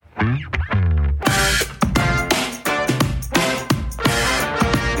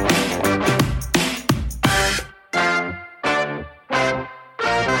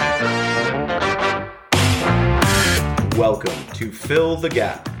Fill the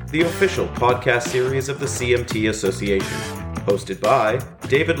Gap, the official podcast series of the CMT Association, hosted by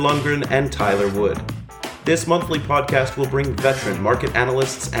David Lundgren and Tyler Wood. This monthly podcast will bring veteran market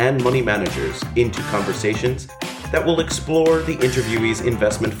analysts and money managers into conversations that will explore the interviewee's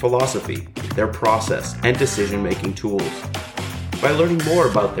investment philosophy, their process, and decision-making tools. By learning more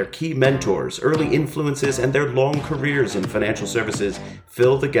about their key mentors, early influences, and their long careers in financial services,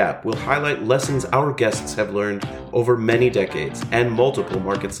 Fill the Gap will highlight lessons our guests have learned over many decades and multiple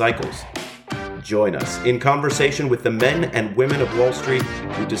market cycles. Join us in conversation with the men and women of Wall Street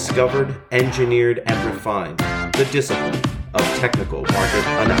who discovered, engineered, and refined the discipline of technical market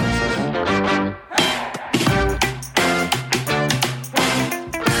analysis.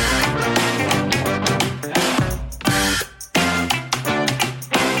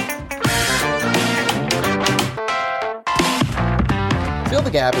 Fill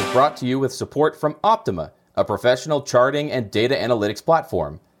the Gap is brought to you with support from Optima, a professional charting and data analytics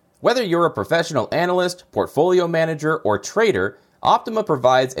platform. Whether you're a professional analyst, portfolio manager, or trader, Optima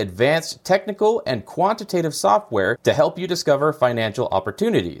provides advanced technical and quantitative software to help you discover financial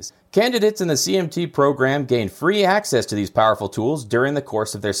opportunities. Candidates in the CMT program gain free access to these powerful tools during the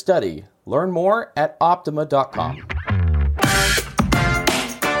course of their study. Learn more at optima.com.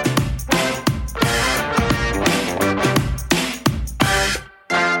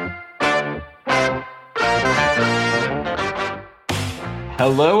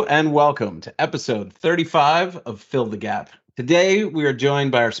 Hello and welcome to episode 35 of Fill the Gap. Today we are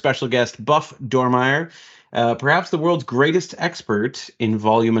joined by our special guest, Buff Dormeier, perhaps the world's greatest expert in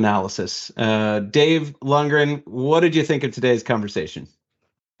volume analysis. Dave Lundgren, what did you think of today's conversation?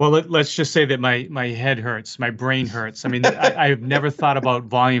 Well, let's just say that my head hurts, my brain hurts. I mean, I've never thought about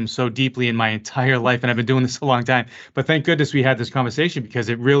volume so deeply in my entire life, and I've been doing this a long time. But thank goodness we had this conversation because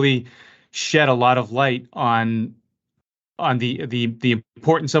it really shed a lot of light on the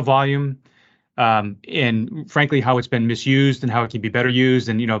importance of volume, and frankly how it's been misused and how it can be better used.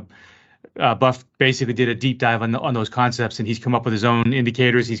 And Buff basically did a deep dive on those concepts, and he's come up with his own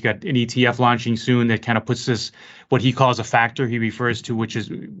indicators. He's got an ETF launching soon that kind of puts this, what he calls a factor, he refers to, which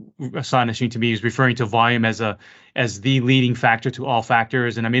is astonishing to me. He's referring to volume as the leading factor to all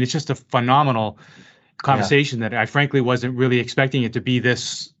factors. And I mean, it's just a phenomenal conversation that I frankly wasn't really expecting it to be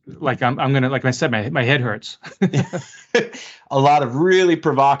this. Like I'm gonna, like I said, my head hurts. A lot of really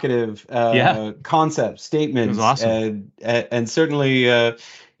provocative concepts, statements, awesome. and certainly, it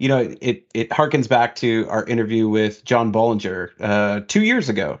harkens back to our interview with John Bollinger 2 years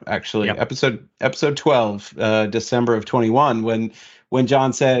ago, actually, episode 12, December of 21, when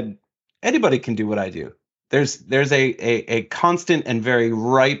John said, anybody can do what I do. There's a constant and very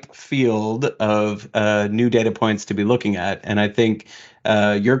ripe field of new data points to be looking at. And I think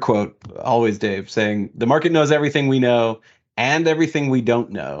your quote, always, Dave, saying the market knows everything we know and everything we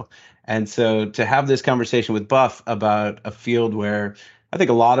don't know. And so to have this conversation with Buff about a field where I think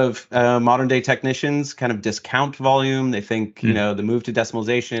a lot of modern day technicians kind of discount volume. They think, the move to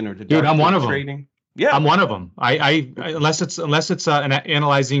decimalization or to I'm one of trading. Them. Yeah, I'm one of them. I unless it's an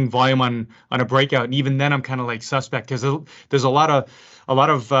analyzing volume on a breakout, and even then I'm kind of like suspect because there's a lot of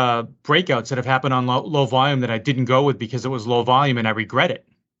breakouts that have happened on low volume that I didn't go with because it was low volume, and I regret it.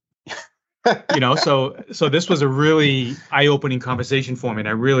 So this was a really eye-opening conversation for me, and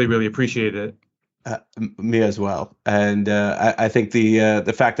I really, really appreciated it. Me as well. And I think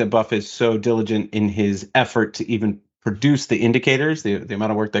the fact that Buff is so diligent in his effort to even produce the indicators, the amount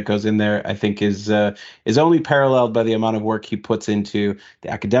of work that goes in there, I think is only paralleled by the amount of work he puts into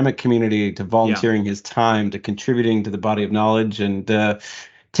the academic community, to volunteering his time, to contributing to the body of knowledge. And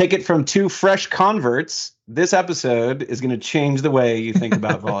take it from two fresh converts, this episode is going to change the way you think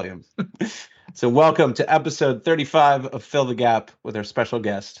about volume. So welcome to episode 35 of Fill the Gap with our special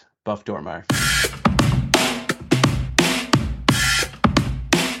guest, Buff Dormeier.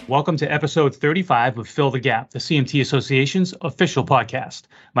 Welcome to episode 35 of Fill the Gap, the CMT Association's official podcast.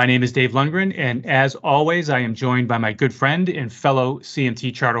 My name is Dave Lundgren, and as always, I am joined by my good friend and fellow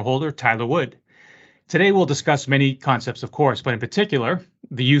CMT charter holder, Tyler Wood. Today, we'll discuss many concepts, of course, but in particular,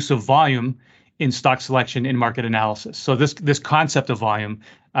 the use of volume in stock selection and market analysis. So this concept of volume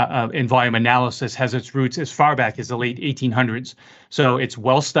in volume analysis has its roots as far back as the late 1800s. So it's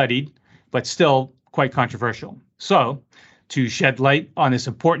well studied, but still quite controversial. So to shed light on this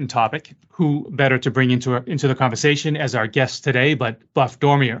important topic, who better to bring into the conversation as our guest today, but Buff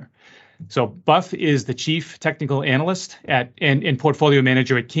Dormeier. So Buff is the chief technical analyst and portfolio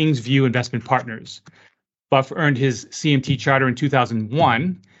manager at Kingsview Investment Partners. Buff earned his CMT charter in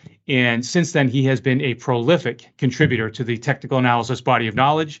 2001, and since then he has been a prolific contributor to the technical analysis body of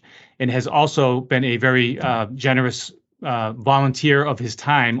knowledge and has also been a very generous volunteer of his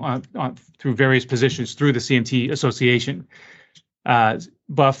time through various positions through the CMT Association.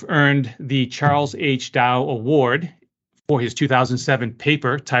 Buff earned the Charles H. Dow Award for his 2007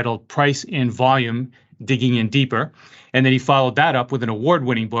 paper titled Price and Volume, Digging in Deeper. And then he followed that up with an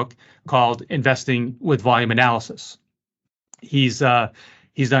award-winning book called Investing with Volume Analysis. He's done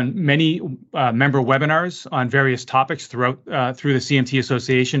many member webinars on various topics through the CMT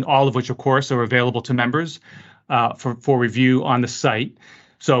Association, all of which, of course, are available to members for review on the site.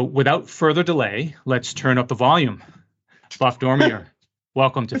 So without further delay, let's turn up the volume. Buff Dormeier,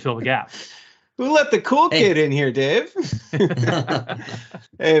 welcome to Fill the Gap. Who let the cool kid in here, Dave?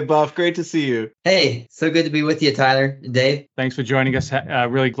 Hey, Buff, great to see you. Hey, so good to be with you, Tyler, Dave. Thanks for joining us.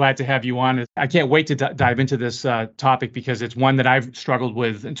 Really glad to have you on. I can't wait to dive into this topic because it's one that I've struggled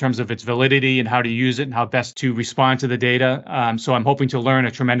with in terms of its validity and how to use it and how best to respond to the data. So I'm hoping to learn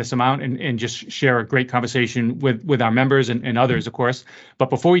a tremendous amount and just share a great conversation with our members and others, of course.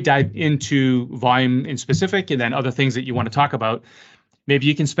 But before we dive into volume in specific and then other things that you want to talk about, maybe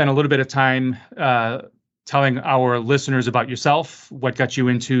you can spend a little bit of time telling our listeners about yourself, what got you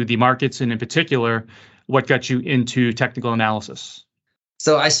into the markets, and in particular, what got you into technical analysis.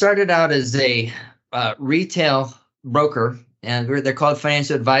 So I started out as a retail broker, and they're called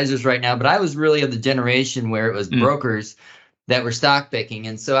financial advisors right now, but I was really of the generation where it was brokers that were stock picking.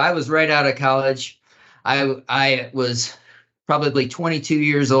 And so I was right out of college. I was probably 22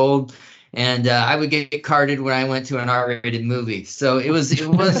 years old. And I would get carded when I went to an R-rated movie. So it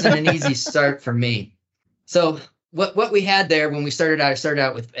wasn't an easy start for me. So what we had there when we started out, I started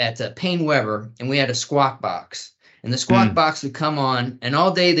out at Payne Weber, and we had a squawk box. And the squawk box would come on, and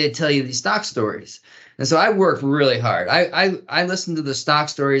all day they'd tell you these stock stories. And so I worked really hard. I listened to the stock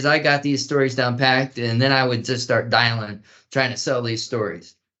stories. I got these stories down packed, and then I would just start dialing, trying to sell these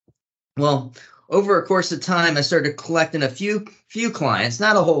stories. Well, over a course of time, I started collecting a few clients,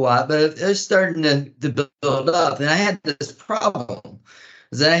 not a whole lot, but it was starting to build up. And I had this problem,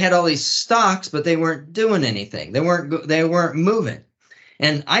 is that I had all these stocks, but they weren't doing anything. They weren't moving.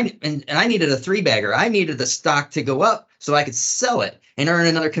 And I needed a three-bagger. I needed the stock to go up so I could sell it and earn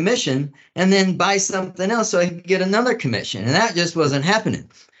another commission, and then buy something else so I could get another commission. And that just wasn't happening.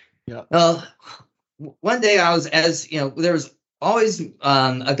 Yeah. Well, one day there was always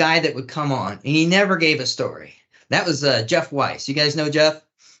a guy that would come on, and he never gave a story. That was Jeff Weiss. You guys know Jeff?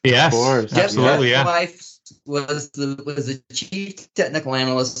 Yes, of course. Absolutely. Jeff Weiss was the chief technical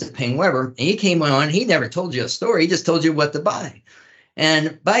analyst at Payne Weber, and he came on. He never told you a story. He just told you what to buy.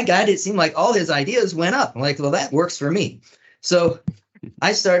 And by God, it seemed like all his ideas went up. I'm like, well, that works for me. So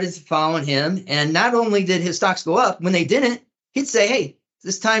I started following him, and not only did his stocks go up, when they didn't, he'd say, hey,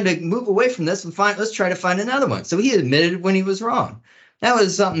 it's time to move away from this and let's try to find another one. So he admitted when he was wrong. That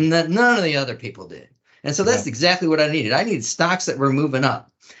was something that none of the other people did. And so that's exactly what I needed. I needed stocks that were moving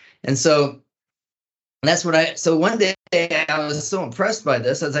up. And so so one day I was so impressed by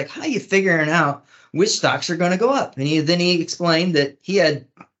this. I was like, how are you figuring out which stocks are going to go up? And then he explained that he had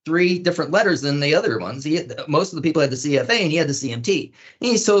 3 different letters than the other ones. Most of the people had the CFA, and he had the CMT.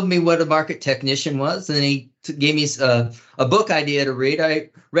 And he told me what a market technician was, and he gave me a book idea to read. I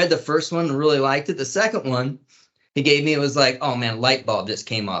read the first one and really liked it. The second one he gave me, it was like, oh man, light bulb just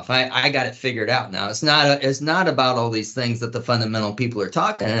came off. I got it figured out now. It's not about all these things that the fundamental people are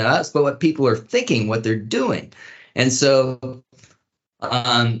talking about, but what people are thinking, what they're doing. And so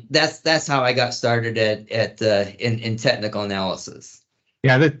that's how I got started in technical analysis.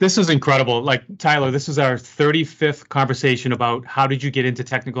 Yeah, this is incredible. Like, Tyler, this is our 35th conversation about how did you get into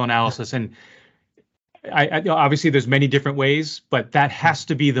technical analysis. And I obviously there's many different ways, but that has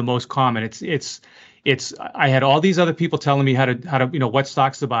to be the most common. I had all these other people telling me how to what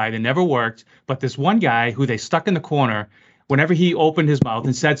stocks to buy. They never worked. But this one guy who they stuck in the corner, whenever he opened his mouth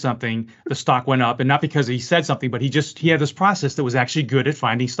and said something, the stock went up. And not because he said something, but he had this process that was actually good at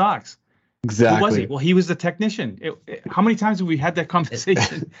finding stocks. Exactly. Who was he? Well, he was the technician. How many times have we had that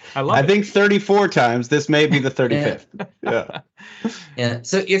conversation? I think 34 times. This may be the 35th. Yeah. Yeah.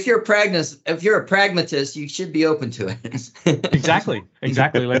 So if you're a pragmatist, you should be open to it. Exactly.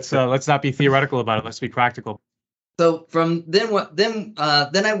 Let's not be theoretical about it. Let's be practical. So from then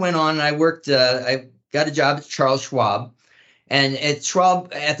I went on and I worked. I got a job at Charles Schwab. And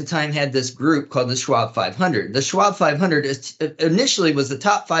Schwab at the time had this group called the Schwab 500. The Schwab 500 initially was the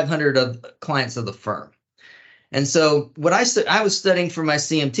top 500 of clients of the firm. And so I was studying for my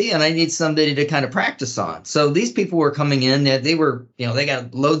CMT, and I need somebody to kind of practice on. So these people were coming in. They were, they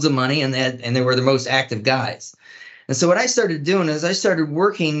got loads of money, and they were the most active guys. And so what I started doing is I started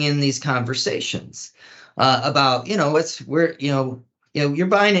working in these conversations about, you're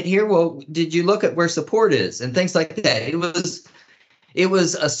buying it here. Well, did you look at where support is and things like that? It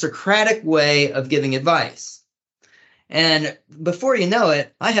was a Socratic way of giving advice. And before you know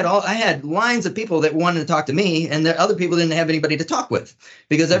it, I had lines of people that wanted to talk to me, and the other people didn't have anybody to talk with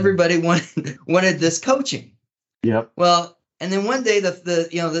because everybody wanted this coaching. Yep. Well, and then one day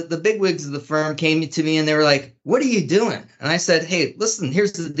the bigwigs of the firm came to me and they were like, "What are you doing?" And I said, "Hey, listen,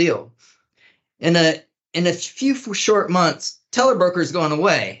 here's the deal. In a few short months, teller broker is going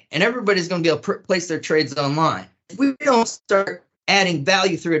away, and everybody's going to be able to place their trades online. If we don't start adding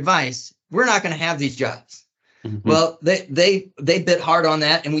value through advice, we're not going to have these jobs." Mm-hmm. Well, they bit hard on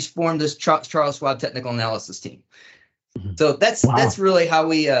that, and we formed this Charles Schwab technical analysis team. Mm-hmm. So that's really how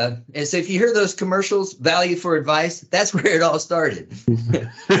we. And so if you hear those commercials, value for advice, that's where it all started.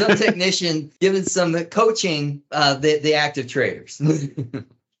 Some technician giving some coaching the active traders.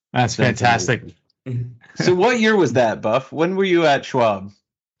 That's fantastic. So what year was that, Buff? When were you at Schwab?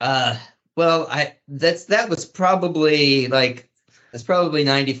 Well, that was probably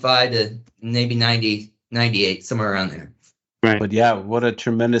 95 to maybe 90, 98, somewhere around there. Right. But yeah, what a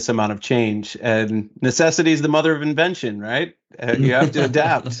tremendous amount of change. And necessity is the mother of invention, right? You have to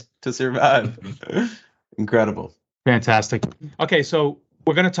adapt to survive. Incredible. Fantastic. Okay, so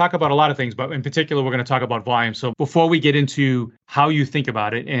we're going to talk about a lot of things, but in particular, we're going to talk about volume. So before we get into how you think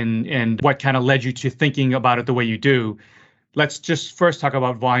about it and what kind of led you to thinking about it the way you do, let's just first talk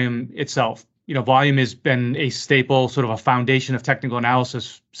about volume itself. Volume has been a staple, sort of a foundation of technical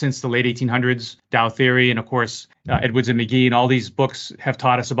analysis since the late 1800s, Dow theory, and of course, Edwards and McGee, and all these books have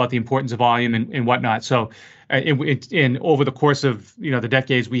taught us about the importance of volume and whatnot. So in over the course of the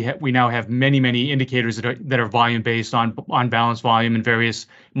decades, we now have many indicators that are volume based on balanced volume and various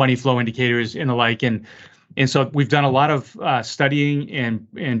money flow indicators and the like. And so we've done a lot of studying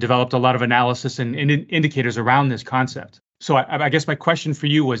and developed a lot of analysis and indicators around this concept. So I guess my question for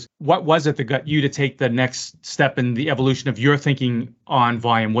you was, what was it that got you to take the next step in the evolution of your thinking on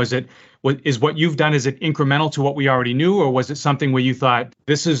volume? Is what you've done, is it incremental to what we already knew, or was it something where you thought,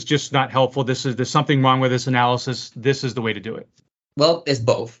 this is just not helpful, there's something wrong with this analysis, this is the way to do it? Well, it's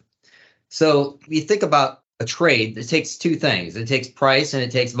both. So you think about a trade, it takes two things. It takes price and it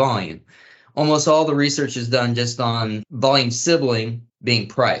takes volume. Almost all the research is done just on volume sibling being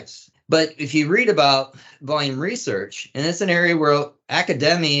price. But if you read about volume research, and it's an area where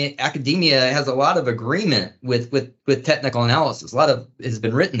academia has a lot of agreement with technical analysis. A lot of has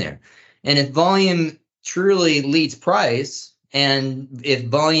been written there. And if volume truly leads price, and if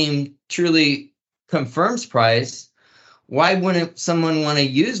volume truly confirms price, why wouldn't someone want to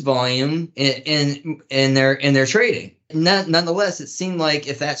use volume in their trading? Nonetheless, it seemed like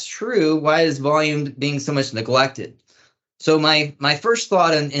if that's true, why is volume being so much neglected? So my first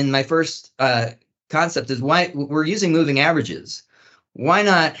thought and my first concept is, why we're using moving averages. Why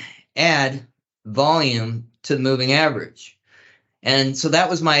not add volume to the moving average? And so that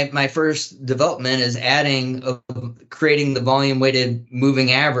was my first development, is creating the volume weighted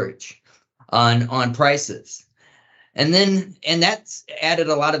moving average on prices. And that's added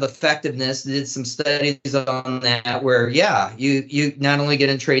a lot of effectiveness. Did some studies on that where, you not only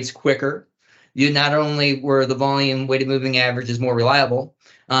get in trades quicker, you not only were the volume weighted moving average is more reliable,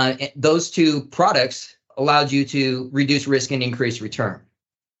 those two products allowed you to reduce risk and increase return.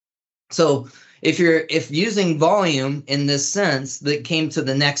 So if using volume in this sense, that came to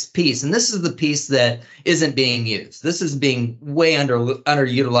the next piece, and this is the piece that isn't being used. This is being way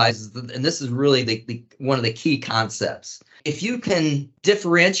underutilized, and this is really the one of the key concepts. If you can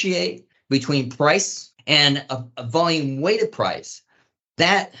differentiate between price and a volume weighted price,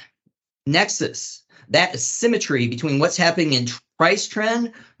 that nexus, that asymmetry between what's happening in price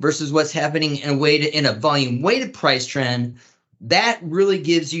trend versus what's happening in a volume weighted price trend, that really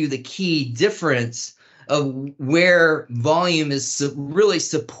gives you the key difference of where volume is really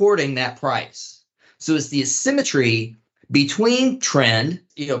supporting that price. So it's the asymmetry between trend,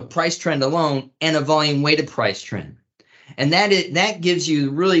 price trend alone, and a volume weighted price trend. And that gives you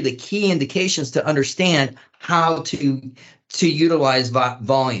really the key indications to understand how to utilize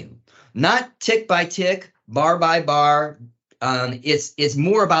volume. Not tick by tick, bar by bar. It's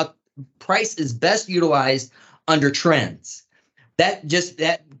more about price is best utilized under trends.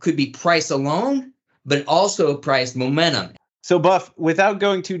 That could be price alone, but also price momentum. So, Buff, without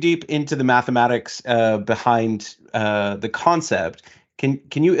going too deep into the mathematics behind the concept, can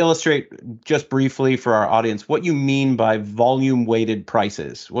you illustrate just briefly for our audience what you mean by volume weighted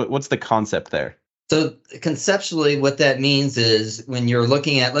prices? What's the concept there? So conceptually, what that means is when you're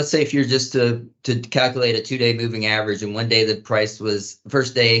looking at, let's say if you're just to calculate a 2-day moving average, and one day the price was,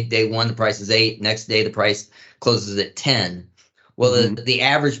 first day one, the price is 8, next day the price closes at 10. Well, the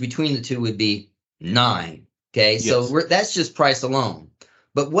average between the two would be 9. Okay, so that's just price alone.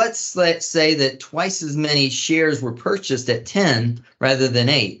 But let's say that twice as many shares were purchased at 10 rather than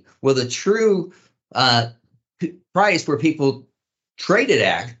 8. Well, the true price where people traded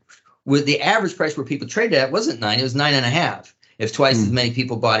at, with the average price where people traded at, wasn't 9, it was 9.5. If twice as many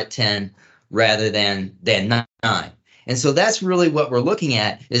people bought at 10 rather than 9. And so that's really what we're looking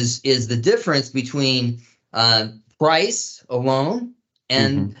at is the difference between price alone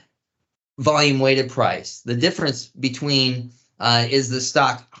and volume weighted price. The difference between is the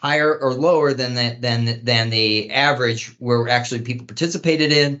stock higher or lower than the average where actually people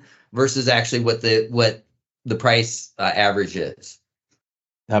participated in versus actually what the price average is.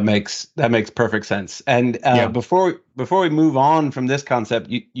 That makes perfect sense. And before we move on from this concept,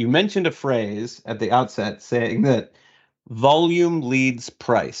 you mentioned a phrase at the outset saying that volume leads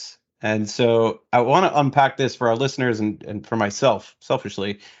price. And so I want to unpack this for our listeners and for myself,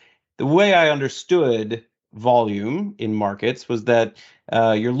 selfishly. The way I understood volume in markets was that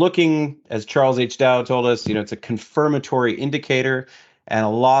you're looking, as Charles H. Dow told us, it's a confirmatory indicator, and a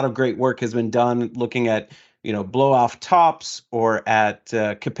lot of great work has been done looking at blow off tops or at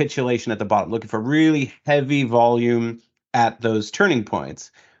capitulation at the bottom, looking for really heavy volume at those turning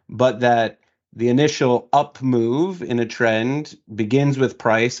points, but that the initial up move in a trend begins with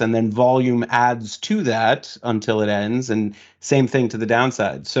price and then volume adds to that until it ends, and same thing to the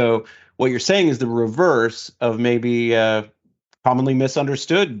downside. So what you're saying is the reverse of maybe commonly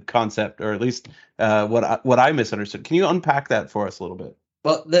misunderstood concept, or at least what I misunderstood. Can you unpack that for us a little bit?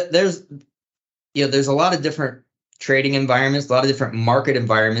 Well, there's a lot of different trading environments, a lot of different market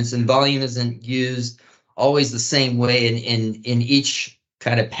environments, and volume isn't used always the same way in each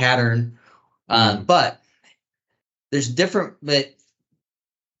kind of pattern. But there's different, but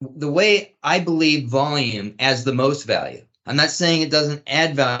the way I believe volume as the most value, I'm not saying it doesn't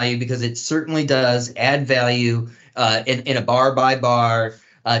add value, because it certainly does add value in a bar by bar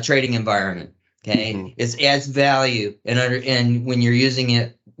trading environment. Okay, it adds value and when you're using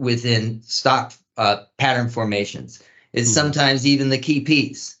it within stock pattern formations, it's sometimes even the key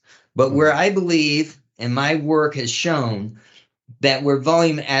piece. But where I believe, and my work has shown, that where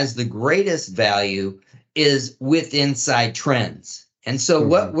volume as the greatest value is with inside trends. And so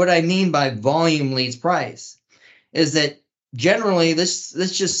what I mean by volume leads price is that generally, let's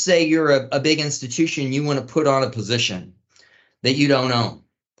just say you're a big institution, you want to put on a position that you don't own.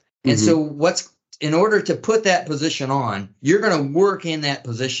 And so in order to put that position on, you're going to work in that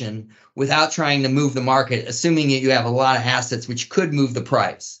position without trying to move the market, assuming that you have a lot of assets which could move the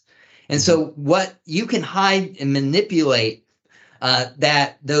price. And so what you can hide and manipulate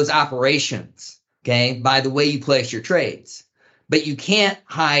those operations, okay, by the way you place your trades, but you can't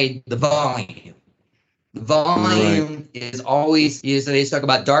hide the volume. The volume is always, they talk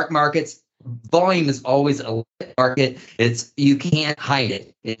about dark markets. Volume is always a lit market. You can't hide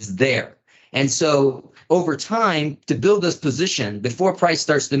it. It's there. And so over time, to build this position, before price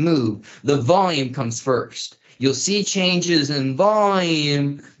starts to move, the volume comes first. You'll see changes in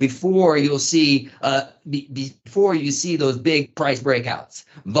volume before you'll see before you see those big price breakouts.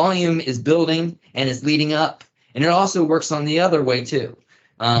 Volume is building and it's leading up, and it also works on the other way too.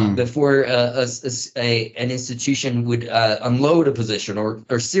 Before an institution would unload a position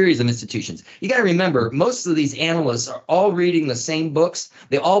or series of institutions. You got to remember, most of these analysts are all reading the same books.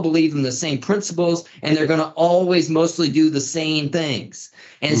 They all believe in the same principles, and they're going to always mostly do the same things.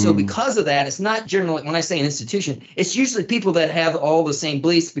 And so because of that, it's not generally, when I say an institution, it's usually people that have all the same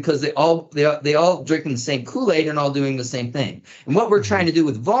beliefs, because they all drinking the same Kool-Aid and all doing the same thing. And what we're trying to do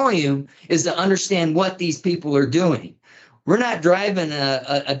with volume is to understand what these people are doing. We're not driving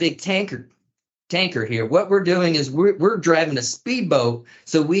a big tanker here. What we're doing is we're driving a speedboat,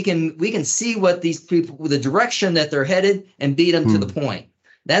 so we can see what these people, the direction that they're headed, and beat them to the point.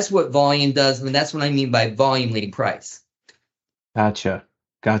 That's what volume does, and that's what I mean by volume leading price. Gotcha.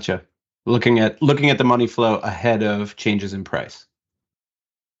 Looking at the money flow ahead of changes in price.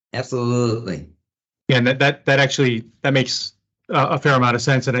 Absolutely. Yeah, and that makes a fair amount of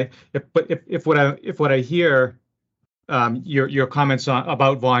sense. And if what I hear. Your comments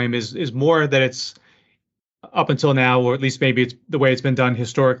about volume is more that it's up until now, or at least maybe it's the way it's been done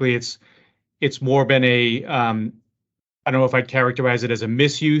historically. It's more been I don't know if I'd characterize it as a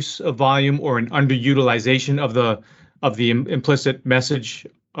misuse of volume or an underutilization of the implicit message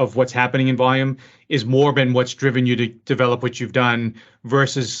of what's happening in volume, is more been what's driven you to develop what you've done,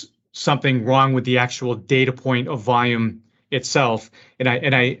 versus something wrong with the actual data point of volume itself. And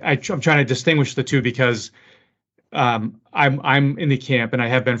I'm trying to distinguish the two, because I'm in the camp, and I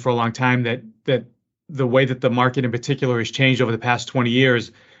have been for a long time, that the way that the market in particular has changed over the past 20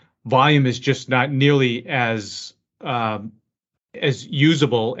 years, volume is just not nearly as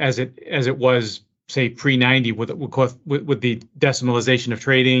usable as it was, say, pre-90 with the decimalization of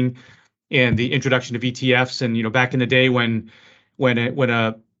trading and the introduction of ETFs. And back in the day when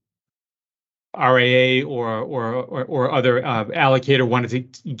a RAA or other allocator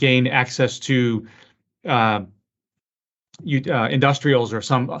wanted to gain access to industrials or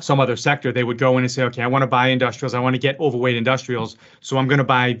some other sector, they would go in and say, okay, I want to buy industrials. I want to get overweight industrials. So I'm going to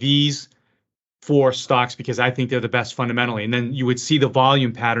buy these 4 stocks because I think they're the best fundamentally. And then you would see the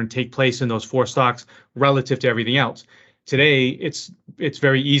volume pattern take place in those 4 stocks relative to everything else. Today, it's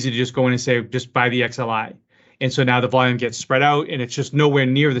very easy to just go in and say, just buy the XLI. And so now the volume gets spread out, and it's just nowhere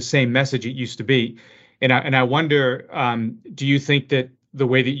near the same message it used to be. And I wonder, do you think that the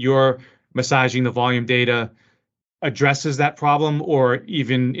way that you're massaging the volume data addresses that problem, or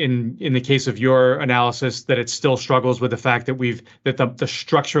even in the case of your analysis, that it still struggles with the fact that the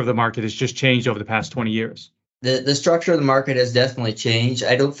structure of the market has just changed over the past 20 years? The structure of the market has definitely changed.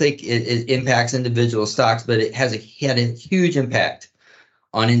 I don't think it impacts individual stocks, but it had a huge impact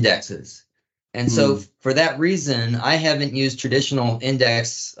on indexes. And so for that reason, I haven't used traditional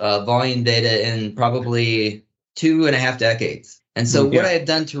index volume data in probably 2.5 decades. And so what I've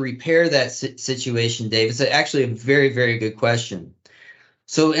done to repair that situation, Dave, is actually a very, very good question.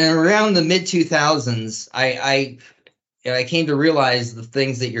 So in around the mid-2000s, I came to realize the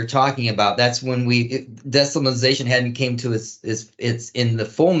things that you're talking about. That's when decimalization hadn't came to its in the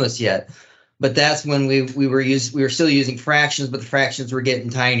fullness yet. But that's when we were still using fractions, but the fractions were getting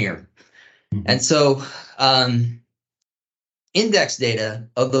tinier. And so index data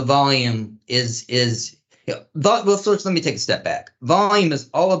of the volume first let me take a step back. Volume is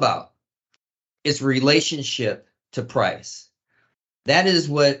all about its relationship to price. That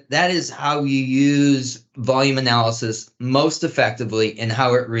is how you use volume analysis most effectively and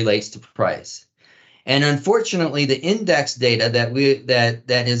how it relates to price. And unfortunately, the index data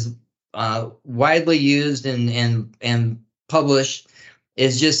that is widely used and published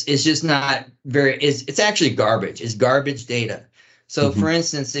is just not very. It's actually garbage. It's garbage data. So, for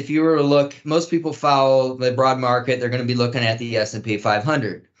instance, if you were to look, most people follow the broad market. They're going to be looking at the S&P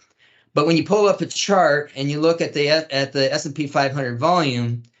 500. But when you pull up a chart and you look at the S&P 500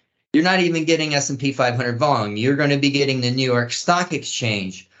 volume, you're not even getting S&P 500 volume. You're going to be getting the New York Stock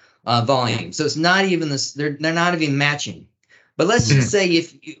Exchange volume. So it's not even this. They're not even matching. But let's just say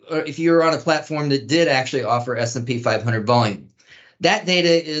if you're on a platform that did actually offer S&P 500 volume, that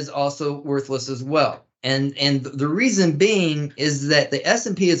data is also worthless as well. And the reason being is that the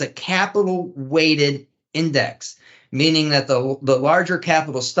S&P is a capital weighted index, meaning that the larger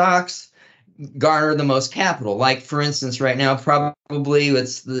capital stocks garner the most capital. Like, for instance, right now, probably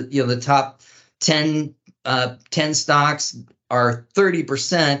it's the top 10 stocks are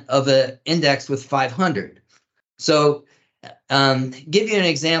 30% of an index with 500. So give you an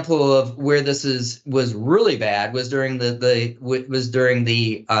example of where this was really bad was during the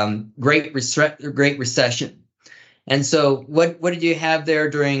Great Recession. And so what did you have there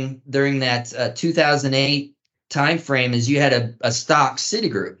during that 2008 time frame is you had a stock,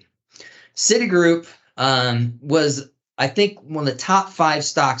 Citigroup. Citigroup was, I think, one of the top 5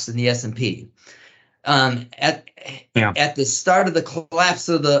 stocks in the S&P. At the start of the collapse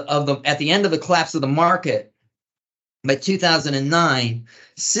at the end of the collapse of the market, by 2009,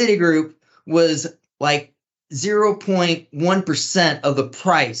 Citigroup was like 0.1% of the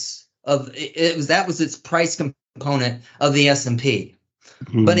price of it. That was its price component of the S&P,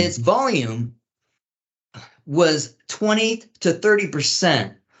 but its volume was 20 to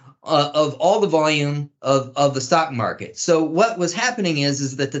 30% of all the volume of the stock market. So what was happening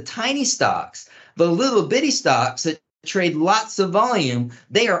is that the tiny stocks, the little bitty stocks that trade lots of volume,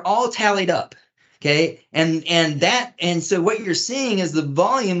 they are all tallied up. Okay, and so what you're seeing is the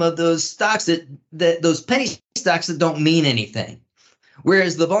volume of those stocks that those penny stocks that don't mean anything,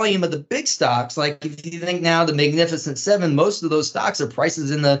 whereas the volume of the big stocks, like if you think now the Magnificent Seven, most of those stocks are prices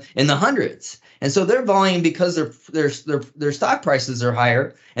in the hundreds, and so their volume, because their stock prices are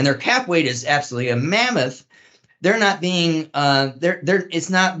higher and their cap weight is absolutely a mammoth, they're not being it's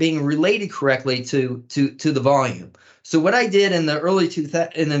not being related correctly to the volume. So what I did in the early mid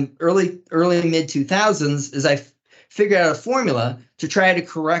 2000s is I figured out a formula to try to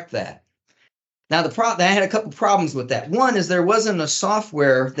correct that. Now I had a couple problems with that. One is there wasn't a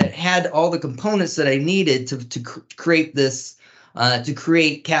software that had all the components that I needed to create this to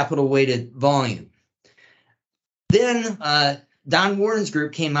create capital weighted volume. Then Don Warren's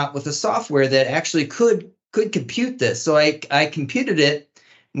group came out with a software that actually could compute this. So I computed it.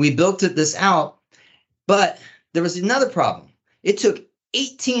 We built this out. But there was another problem. It took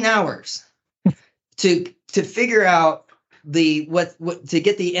 18 hours to figure out what to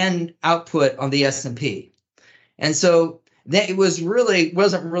get the end output on the S&P. And so that it wasn't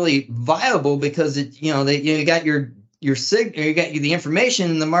really viable because you got the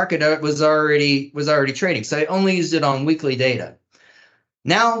information and the market was already trading. So I only used it on weekly data.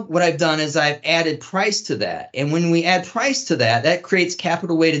 Now what I've done is I've added price to that. And when we add price to that, that creates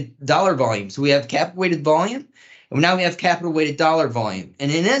capital weighted dollar volume. So we have capital weighted volume, and now we have capital weighted dollar volume.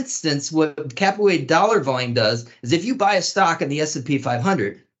 And in an instance, what capital weighted dollar volume does is if you buy a stock in the S&P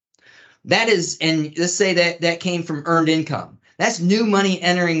 500, that is, and let's say that came from earned income. That's new money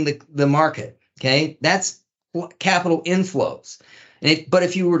entering the market. Okay, that's capital inflows. But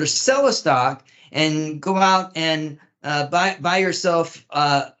if you were to sell a stock and go out and buy yourself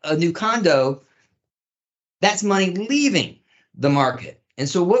a new condo, that's money leaving the market. And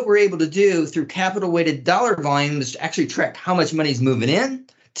so what we're able to do through capital weighted dollar volume is to actually track how much money is moving in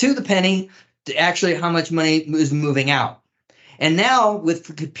to the penny to actually how much money is moving out. And now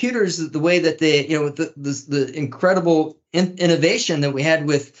with computers, the way that with the incredible innovation that we had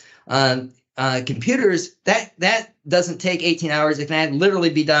with computers, that doesn't take 18 hours. It can literally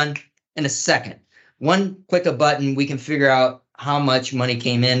be done in a second. One click of a button, we can figure out how much money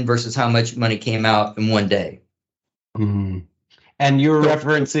came in versus how much money came out in one day. Mm. And you're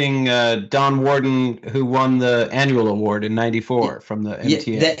referencing Don Warden, who won the annual award in '94 from the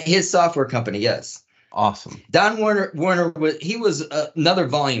MTA. His software company, yes. Awesome. Don Warner was another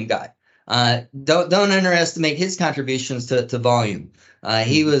volume guy. Don't underestimate his contributions to volume.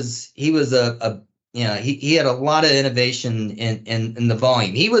 He had a lot of innovation in the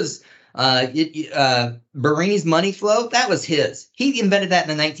volume. He was Berini's money flow. That was his. He invented that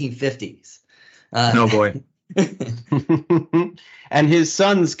in the 1950s. No boy. And his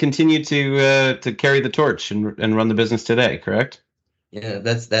sons continue to carry the torch and run the business today. Correct? Yeah,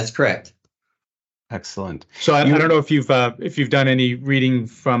 that's correct. Excellent. So I don't know if you've done any reading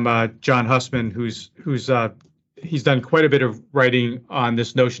from John Hussman, he's done quite a bit of writing on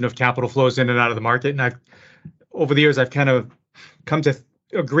this notion of capital flows in and out of the market. And over the years, I've kind of come to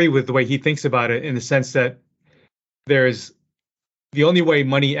agree with the way he thinks about it, in the sense that there's the only way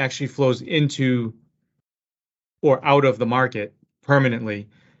money actually flows into or out of the market permanently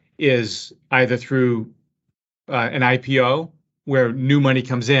is either through an IPO, where new money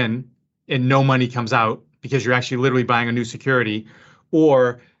comes in and no money comes out because you're actually literally buying a new security,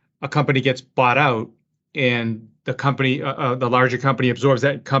 or a company gets bought out and the company, the larger company, absorbs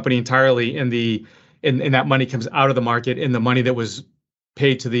that company entirely, and that money comes out of the market, and the money that was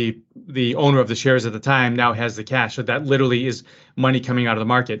paid to the owner of the shares at the time now has the cash. So that literally is money coming out of the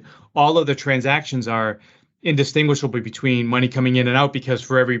market. All of the transactions are indistinguishable between money coming in and out, because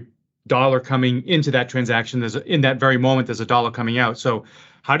for every dollar coming into that transaction, in that very moment, there's a dollar coming out. So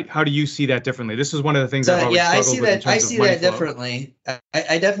how do you see that differently? This is one of the things I've always struggled with. I see that differently.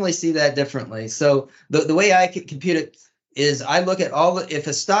 I definitely see that differently. So the way I compute it is I look at if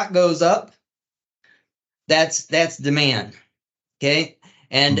a stock goes up, that's demand. Okay.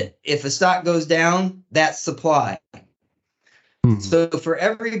 And if a stock goes down, that's supply. So for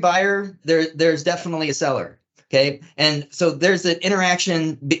every buyer, there's definitely a seller. Okay. And so there's an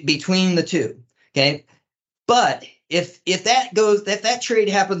interaction between the two. Okay. But if that trade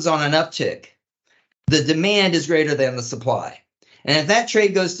happens on an uptick, the demand is greater than the supply. And if that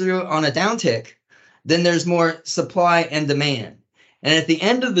trade goes through on a downtick, then there's more supply and demand. And at the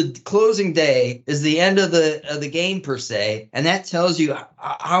end of the closing day is the end of the game per se, and that tells you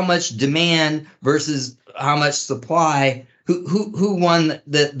how much demand versus how much supply. Who won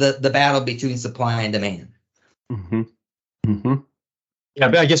the battle between supply and demand? Mm-hmm. Mm-hmm. Yeah,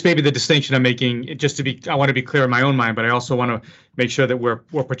 but I guess maybe the distinction I'm making, I want to be clear in my own mind, but I also want to make sure that we're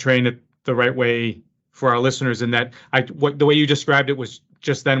portraying it the right way for our listeners. And that the way you described it was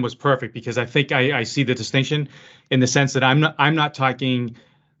perfect, because I think I see the distinction in the sense that I'm not talking,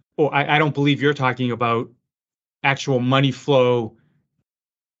 or I don't believe you're talking about actual money flow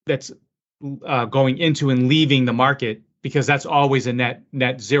that's going into and leaving the market, because that's always a net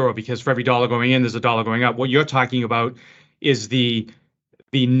zero, because for every dollar going in, there's a dollar going out. What you're talking about is the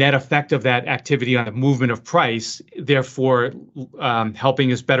net effect of that activity on the movement of price, therefore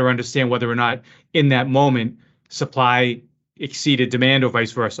helping us better understand whether or not in that moment supply exceeded demand or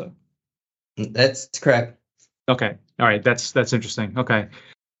vice versa. That's correct. Okay. All right. That's interesting. Okay.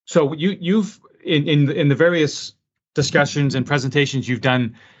 So you've in the various discussions and presentations you've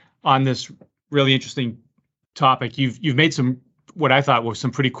done on this really interesting topic, you've made some, what I thought were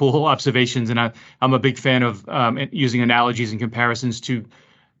some pretty cool observations, and I'm a big fan of using analogies and comparisons to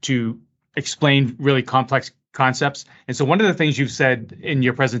explain really complex concepts. And so one of the things you've said in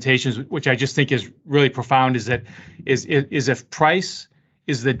your presentations, which I just think is really profound, is that is if price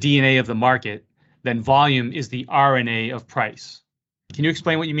is the DNA of the market, then volume is the RNA of price. Can you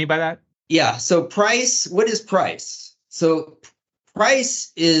explain what you mean by that? Yeah. So price, what is price? So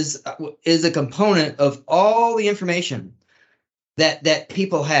price is a component of all the information that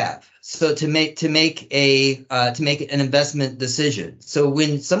people have. So to make an investment decision. So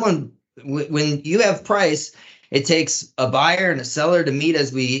when you have price, it takes a buyer and a seller to meet,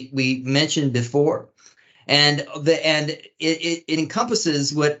 as we mentioned before, and it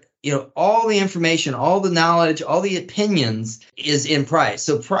encompasses what, all the information, all the knowledge, all the opinions is in price.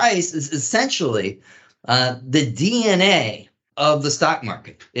 So price is essentially the DNA of the stock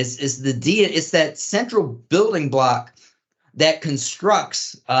market. It's that central building block that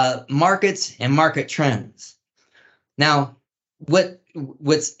constructs markets and market trends. Now,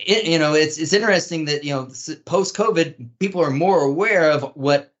 it's interesting that post COVID, people are more aware of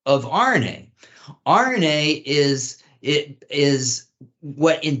RNA. RNA is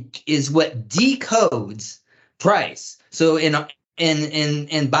what decodes price. So in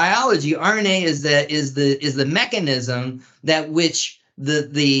biology, RNA is the mechanism that which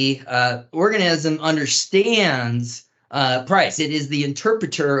the organism understands price. It is the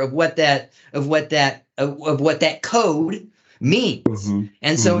interpreter of what that code means. Mm-hmm.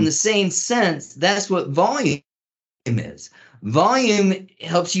 And so in the same sense, that's what volume is. Volume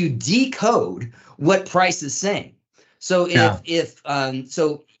helps you decode what price is saying. So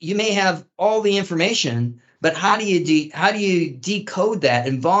so you may have all the information, but how do you decode that?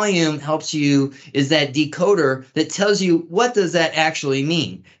 And volume helps you, is that decoder that tells you what does that actually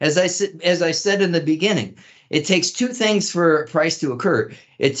mean. As I said in the beginning, it takes two things for a price to occur.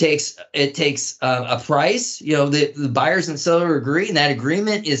 It takes a price, the buyers and seller agree, and that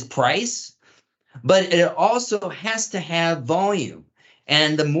agreement is price, but it also has to have volume.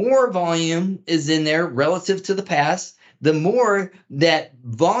 And the more volume is in there relative to the past, the more that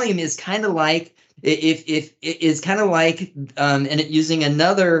volume is kind of like, and using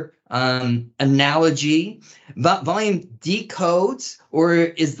another analogy, volume decodes or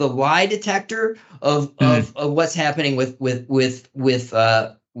is the lie detector of what's happening with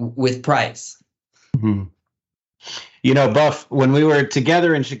price. Mm-hmm. Buff, when we were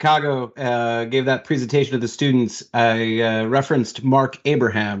together in Chicago, gave that presentation to the students, I referenced Mark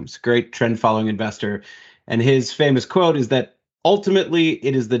Abraham's great trend following investor. And his famous quote is that ultimately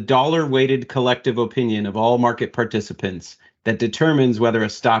it is the dollar-weighted collective opinion of all market participants that determines whether a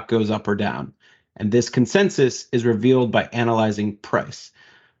stock goes up or down. And this consensus is revealed by analyzing price.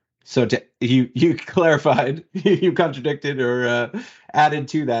 So you clarified, you contradicted or added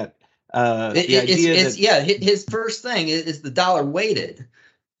to that. His first thing is the dollar weighted.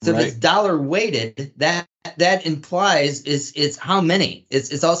 So right. If it's dollar weighted, that implies it's how many.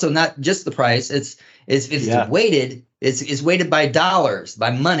 It's also not just the price. It's weighted. It's weighted by dollars,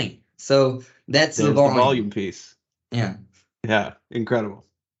 by money. So that's the volume piece. Yeah. Yeah. Incredible.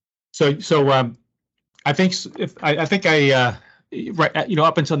 So I think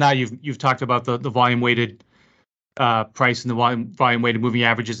up until now you've talked about the volume weighted price and the volume weighted moving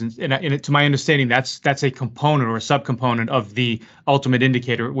averages, and to my understanding, that's a component or a subcomponent of the ultimate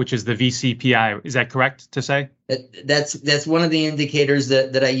indicator, which is the VCPI. Is that correct to say? That's one of the indicators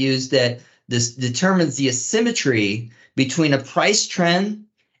that I use that this determines the asymmetry between a price trend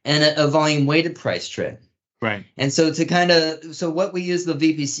and a volume weighted price trend. Right. And so what we use the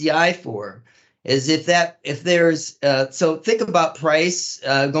VPCI for is if there's so think about price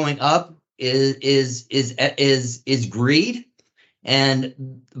going up is greed, and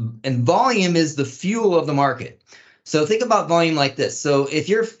volume is the fuel of the market. So think about volume like this. So if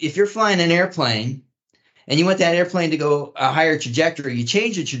you're flying an airplane and you want that airplane to go a higher trajectory, you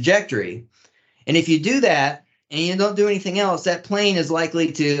change the trajectory. And if you do that and you don't do anything else, that plane is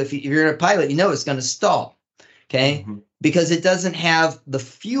likely to, if you're a pilot, it's going to stall. Okay. Mm-hmm. Because it doesn't have the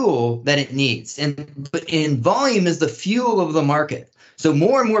fuel that it needs. And volume is the fuel of the market. So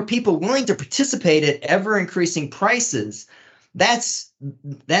more and more people willing to participate at ever increasing prices. That's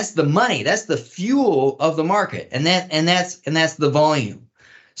the money. That's the fuel of the market. And that's the volume.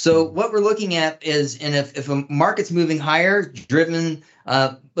 So what we're looking at is, and if a market's moving higher, driven,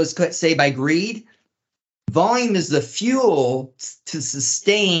 let's say by greed, volume is the fuel to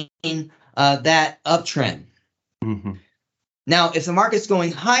sustain that uptrend. Mm-hmm. Now, if the market's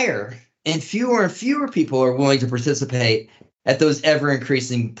going higher and fewer people are willing to participate at those ever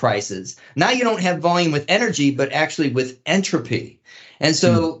increasing prices. Now you don't have volume with energy, but actually with entropy. And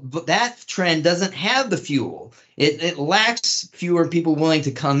so that trend doesn't have the fuel. It lacks fewer people willing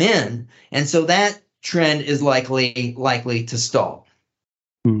to come in. And so that trend is likely to stall.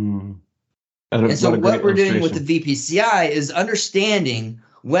 And so what we're doing with the VPCI is understanding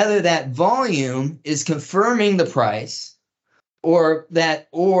whether that volume is confirming the price or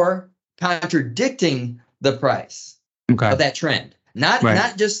contradicting the price of that trend. Not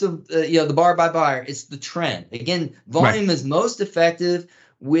just the bar by bar, it's the trend. Again, volume is most effective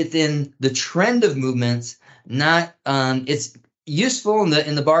within the trend of movements, not it's useful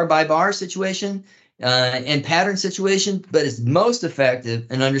in the bar by bar situation and pattern situation, but it's most effective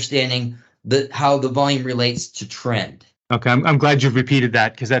in understanding how the volume relates to trend. Okay, I'm glad you've repeated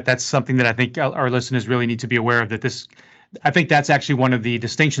that, because that's something that I think our listeners really need to be aware of. I think that's actually one of the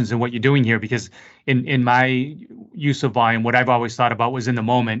distinctions in what you're doing here, because in my use of volume, what I've always thought about was in the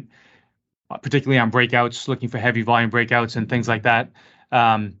moment, particularly on breakouts, looking for heavy volume breakouts and things like that.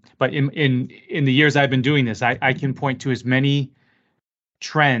 But in the years I've been doing this, I can point to as many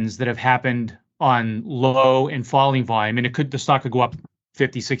trends that have happened on low and falling volume, and the stock could go up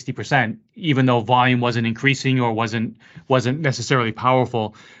 50, 60%, even though volume wasn't increasing or wasn't necessarily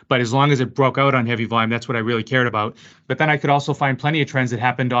powerful. But as long as it broke out on heavy volume, that's what I really cared about. But then I could also find plenty of trends that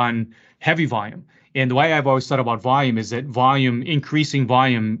happened on heavy volume. And the way I've always thought about volume is that increasing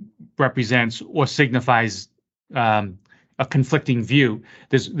volume represents or signifies a conflicting view.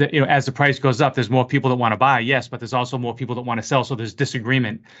 As the price goes up, there's more people that want to buy, yes, but there's also more people that want to sell. So there's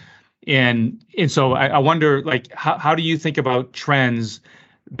disagreement. And so I wonder, like, how do you think about trends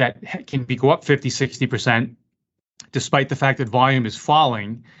that can go up 50, 60%, despite the fact that volume is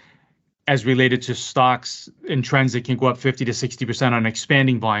falling, as related to stocks and trends that can go up 50 to 60% on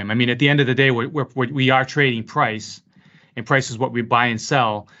expanding volume? I mean, at the end of the day, we are trading price, and price is what we buy and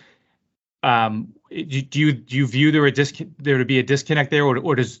sell. Do you view there to be a disconnect there,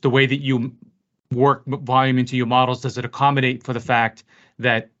 or does the way that you work volume into your models, does it accommodate for the fact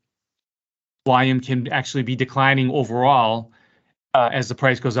that volume can actually be declining overall as the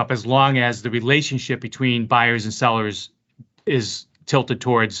price goes up, as long as the relationship between buyers and sellers is tilted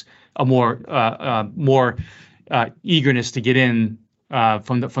towards a more eagerness to get in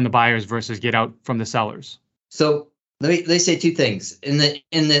from the buyers versus get out from the sellers? So let me say two things. There's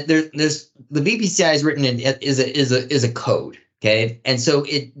the VPCI is written in is a code, okay, and so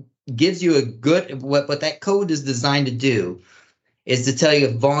it gives you a good what that code is designed to do is to tell you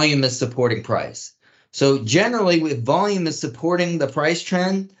if volume is supporting price. So generally, if volume is supporting the price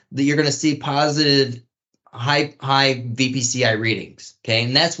trend, that you're going to see positive high VPCI readings. Okay,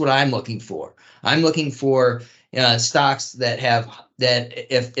 and that's what I'm looking for. I'm looking for stocks that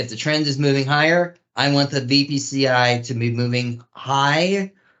if the trend is moving higher, I want the VPCI to be moving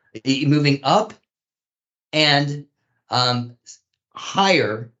up and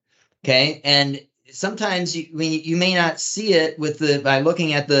higher. Okay, and sometimes you may not see it by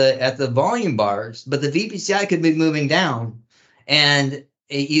looking at the volume bars, but the VPCI could be moving down, and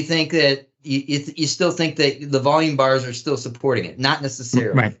you think that you still think that the volume bars are still supporting it, not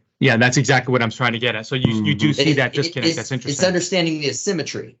necessarily. Right. Yeah, that's exactly what I'm trying to get at. So you do see that disconnect. That's interesting. It's understanding the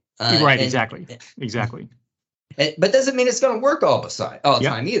asymmetry. Right. Exactly. But doesn't mean it's going to work all the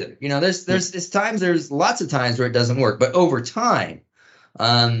time either. There's lots of times where it doesn't work, but over time,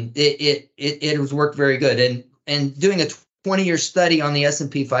 it has worked very good. And doing a 20-year study on the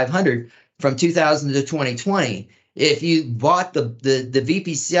S&P 500 from 2000 to 2020, if you bought the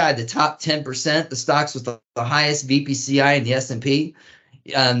VPCI, the top 10%, the stocks with the highest VPCI in the S&P,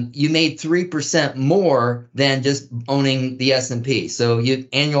 you made 3% more than just owning the S&P. So you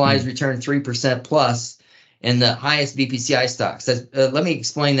annualized return 3% plus in the highest VPCI stocks. Let me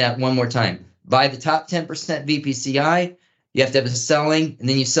explain that one more time. Buy the top 10% VPCI. You have to have a selling, and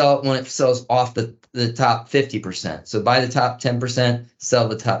then you sell it when it sells off the top 50%. So buy the top 10%, sell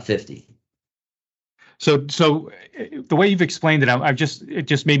the top 50. So the way you've explained it, it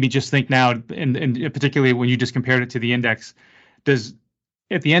just made me just think now, and particularly when you just compared it to the index,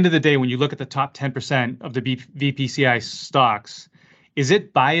 at the end of the day, when you look at the top 10% of the VPCI stocks, is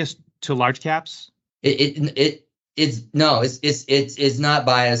it biased to large caps? It's not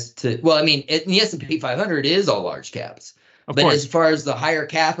biased to. Well, I mean, in the S&P 500, it is all large caps. Of course. As far as the higher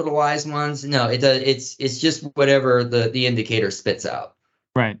capitalized ones, no, it does. It's just whatever the indicator spits out.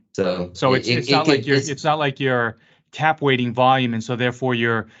 Right. So it's not like you're cap weighting volume, and so therefore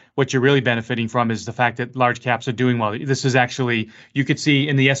what you're really benefiting from is the fact that large caps are doing well. This is actually, you could see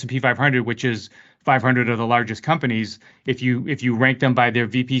in the S&P 500, which is 500 of the largest companies. If you rank them by their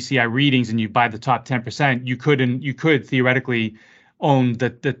VPCI readings and you buy the top 10%, you could theoretically own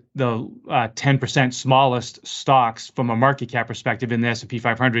the 10% smallest stocks from a market cap perspective in the S&P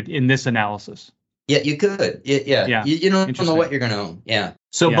 500 in this analysis. Yeah, you could. Yeah. You don't know what you're going to own. Yeah.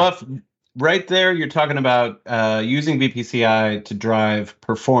 So Buff, right there, you're talking about using VPCI to drive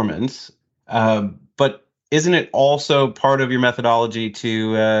performance, but isn't it also part of your methodology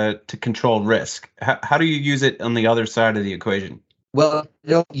to control risk? How do you use it on the other side of the equation? Well, I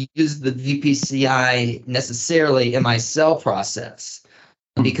don't use the VPCI necessarily in my sell process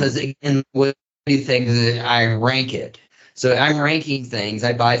because, again, what I do things is I rank it. So I'm ranking things.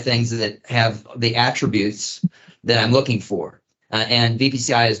 I buy things that have the attributes that I'm looking for. And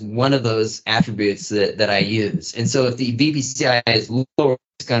VPCI is one of those attributes that I use. And so if the VPCI is lower,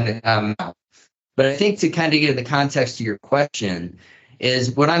 it's going to come out. But I think to kind of give the context to your question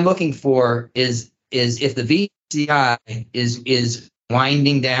is what I'm looking for is if the VPCI is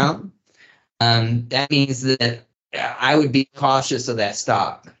winding down, that means that I would be cautious of that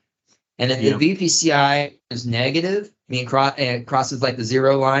stock. And if the VPCI is negative, crosses like the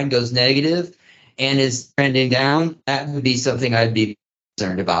zero line, goes negative, and is trending down, that would be something I'd be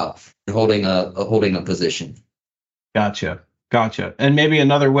concerned about holding a position. Gotcha. And maybe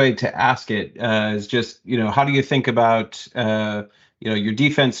another way to ask it is just, how do you think about, your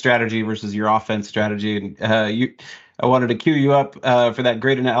defense strategy versus your offense strategy? And I wanted to cue you up for that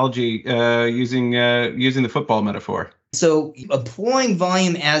great analogy using the football metaphor. So employing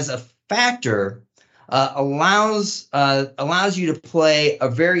volume as a factor allows you to play a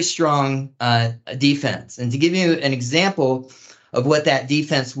very strong defense. And to give you an example of what that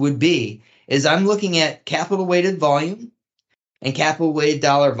defense would be, is I'm looking at capital weighted volume and capital weighted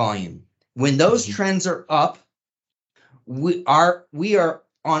dollar volume. When those trends are up, we are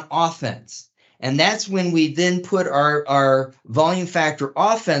on offense. And that's when we then put our volume factor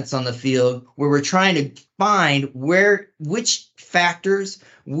offense on the field, where we're trying to find which factors,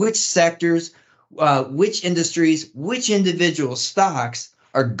 which sectors, which industries, which individual stocks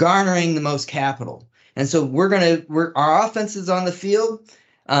are garnering the most capital. And so our offense is on the field,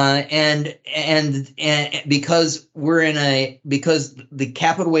 and because because the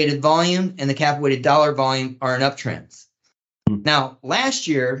capital weighted volume and the capital weighted dollar volume are in uptrends. Now, last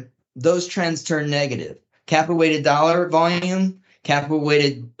year, those trends turned negative. Capital weighted dollar volume, capital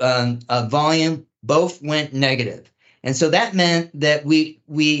weighted volume, both went negative. And so that meant that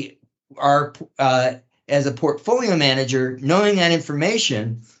we are, as a portfolio manager, knowing that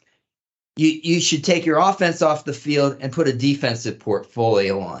information, you should take your offense off the field and put a defensive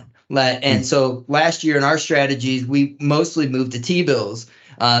portfolio on. And so last year in our strategies, we mostly moved to T-bills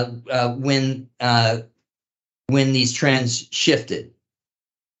when these trends shifted.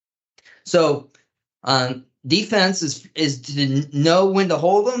 So defense is to know when to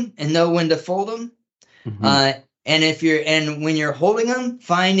hold them and know when to fold them. And when you're holding them,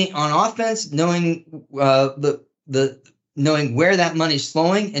 finding on offense, knowing knowing where that money's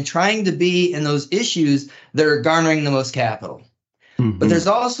flowing and trying to be in those issues that are garnering the most capital. But there's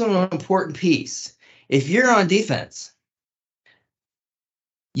also an important piece. If you're on defense,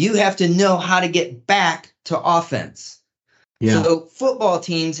 you have to know how to get back to offense. Yeah. So football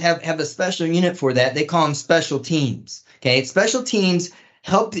teams have a special unit for that. They call them special teams. Okay, special teams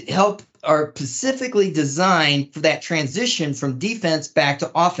help are specifically designed for that transition from defense back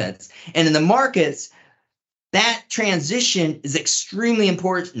to offense. And in the markets, that transition is extremely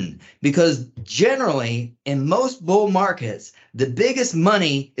important because generally in most bull markets, the biggest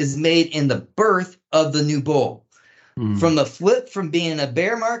money is made in the birth of the new bull. From the flip from being a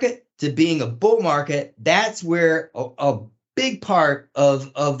bear market to being a bull market, that's where a big part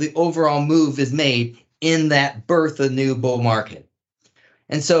of the overall move is made in that birth of new bull market.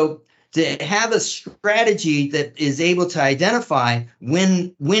 And so to have a strategy that is able to identify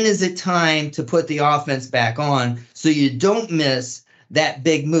when is it time to put the offense back on so you don't miss that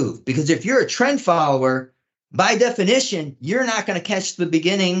big move. Because if you're a trend follower, by definition, you're not going to catch the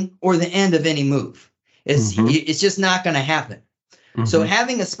beginning or the end of any move. It's just not going to happen. So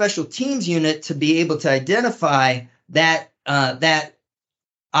having a special teams unit to be able to identify that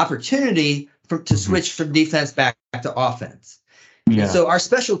opportunity to switch from defense back to offense. Yeah. So our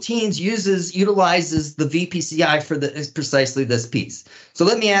special teams utilizes the VPCI for precisely this piece. So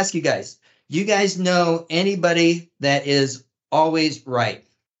let me ask you guys. You guys know anybody that is always right?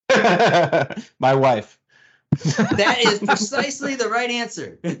 My wife. That is precisely the right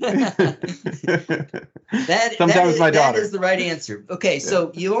answer. Sometimes my daughter. That is the right answer. Okay,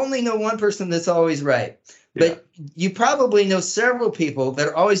 so you only know one person that's always right, but you probably know several people that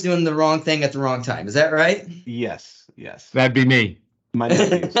are always doing the wrong thing at the wrong time. Is that right? Yes. That'd be me. My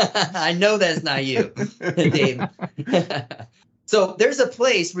nephews. I know that's not you, Dave. So there's a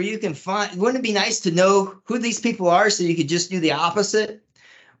place where you can find. Wouldn't it be nice to know who these people are so you could just do the opposite?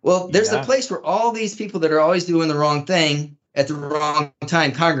 Well, there's a place where all these people that are always doing the wrong thing at the wrong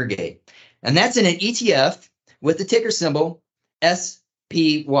time congregate. And that's in an ETF with the ticker symbol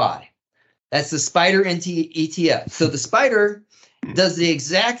SPY. That's the SPDR ETF. So the SPDR does the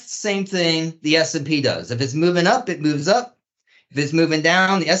exact same thing the S&P does. If it's moving up, it moves up. If it's moving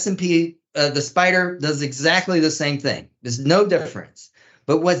down, the S&P, the SPDR does exactly the same thing. There's no difference.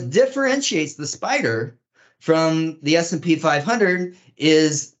 But what differentiates the SPDR from the S&P 500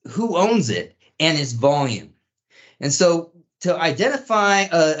 is who owns it and its volume. And so to identify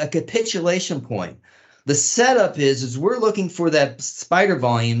a capitulation point, the setup is we're looking for that SPDR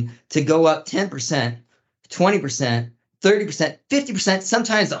volume to go up 10%, 20%, 30%, 50%,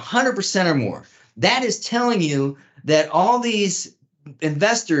 sometimes 100% or more. That is telling you that all these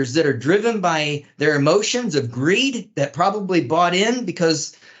investors that are driven by their emotions of greed that probably bought in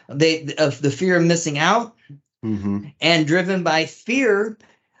because of the fear of missing out, and driven by fear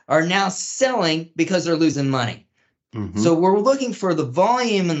are now selling because they're losing money. So we're looking for the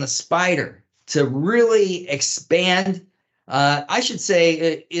volume in the SPDR to really expand. I should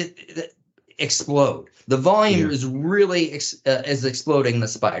say it explode. The volume is really is exploding in the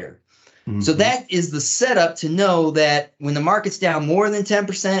SPDR. So that is the setup to know that when the market's down more than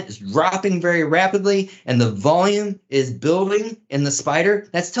 10%, it's dropping very rapidly, and the volume is building in the SPDR,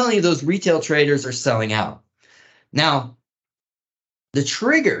 that's telling you those retail traders are selling out. Now, the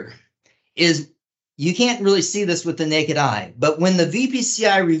trigger is, you can't really see this with the naked eye, but when the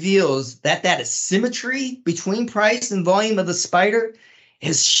VPCI reveals that asymmetry between price and volume of the SPDR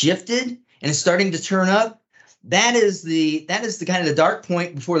has shifted and is starting to turn up, that is the kind of the dark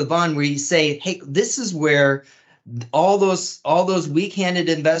point before the bond where you say, hey, this is where all those weak-handed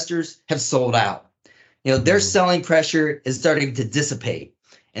investors have sold out. You know, their selling pressure is starting to dissipate,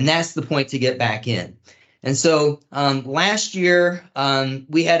 and that's the point to get back in. And so last year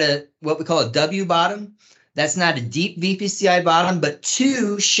we had what we call a W bottom. That's not a deep VPCI bottom, but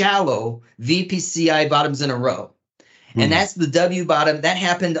two shallow VPCI bottoms in a row. And that's the W bottom. That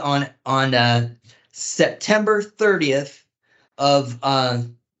happened on September 30th of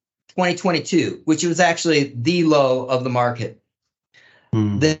 2022, which was actually the low of the market.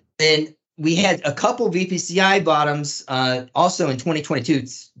 Then we had a couple VPCI bottoms also in 2022,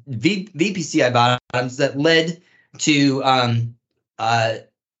 VPCI bottoms that led to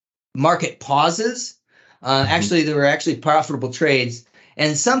market pauses. Actually, there were actually profitable trades.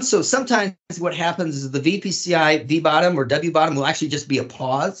 And sometimes what happens is the VPCI V bottom or W bottom will actually just be a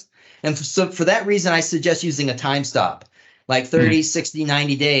pause. And so for that reason, I suggest using a time stop, like 30, 60,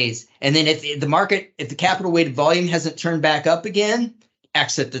 90 days. And then if the capital weighted volume hasn't turned back up again,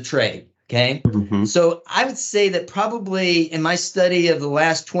 exit the trade. Okay. So I would say that probably in my study of the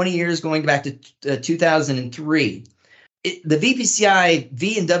last 20 years, going back to 2003, the VPCI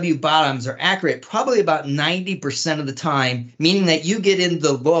V and W bottoms are accurate probably about 90% of the time, meaning that you get in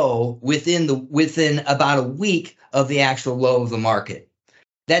the low within about a week of the actual low of the market.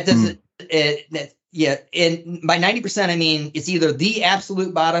 That doesn't, and by 90%, I mean it's either the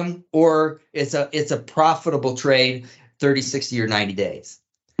absolute bottom or it's a profitable trade, 30, 60, or 90 days.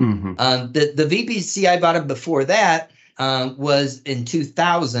 The VPCI bottom before that was in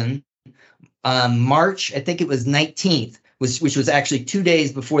 2000, March, I think it was 19th, which was actually 2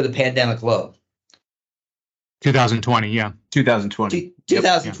 days before the pandemic low. 2020, yeah. 2020.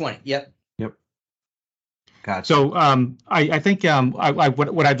 2020, yep. Gotcha. So I think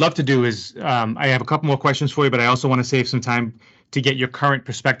what I'd love to do is I have a couple more questions for you, but I also want to save some time to get your current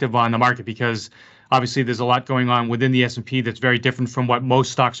perspective on the market, because obviously there's a lot going on within the S&P that's very different from what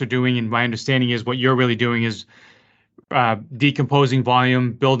most stocks are doing. And my understanding is what you're really doing is decomposing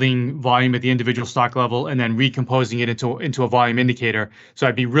volume, building volume at the individual stock level, and then recomposing it into a volume indicator. So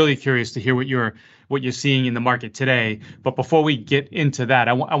I'd be really curious to hear what you're seeing in the market today. But before we get into that,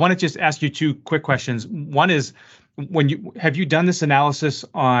 I want to just ask you two quick questions. One is, have you done this analysis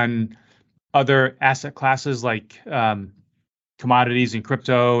on other asset classes like commodities and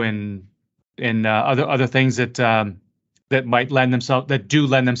crypto and other things that might lend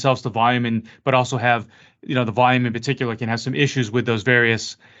themselves to volume, but also have, the volume in particular can have some issues with those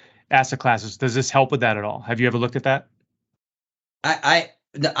various asset classes. Does this help with that at all? Have you ever looked at that?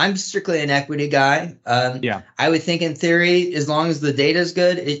 I'm strictly an equity guy. Yeah. I would think in theory, as long as the data is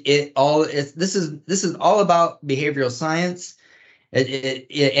good, this is all about behavioral science.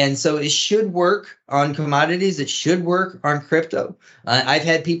 And so it should work on commodities. It should work on crypto. I've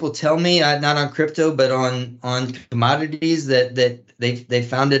had people tell me, not on crypto, but on commodities that they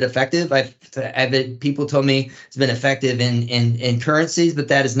found it effective. I've had people tell me it's been effective in currencies, but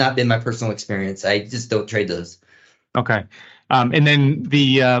that has not been my personal experience. I just don't trade those. Okay. And then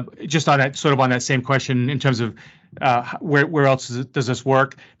just on that, sort of on that same question in terms of where else does this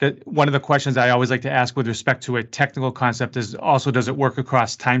work? That one of the questions I always like to ask with respect to a technical concept is also, does it work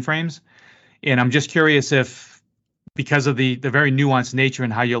across timeframes? And I'm just curious if, because of the very nuanced nature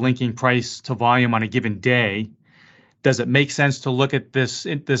and how you're linking price to volume on a given day, does it make sense to look at this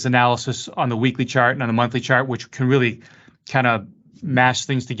analysis on the weekly chart and on the monthly chart, which can really kind of mash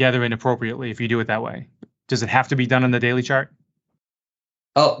things together inappropriately if you do it that way? Does it have to be done on the daily chart?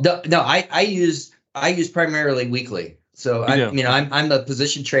 Oh, no, I use primarily weekly. So I'm a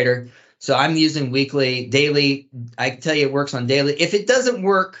position trader. So I'm using weekly, daily. I can tell you it works on daily. If it doesn't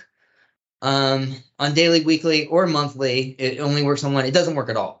work on daily, weekly, or monthly, it only works on one. It doesn't work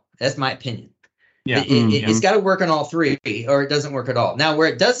at all. That's my opinion. Yeah. It's got to work on all three, or it doesn't work at all. Now, where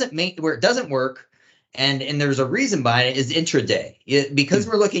it doesn't work, and there's a reason behind it, is intraday. Because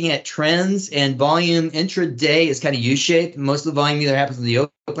we're looking at trends and volume, intraday is kind of U-shaped. Most of the volume either happens in the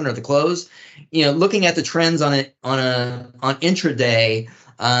open or the close. Looking at the trends on intraday,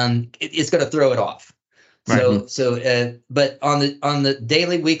 it's going to throw it off. Right. But on the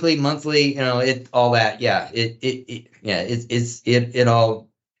daily, weekly, monthly, all that, it all,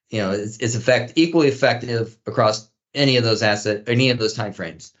 it's equally effective across any of those assets, any of those time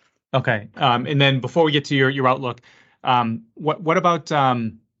frames. Okay. And then before we get to your outlook, what about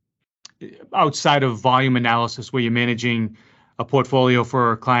outside of volume analysis, where you're managing a portfolio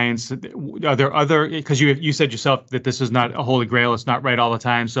for clients? Are there other, because you said yourself that this is not a holy grail, it's not right all the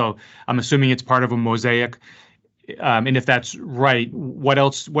time. So I'm assuming it's part of a mosaic. And if that's right, what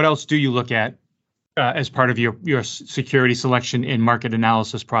else do you look at as part of your security selection and market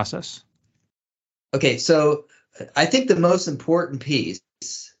analysis process? Okay, so I think the most important piece,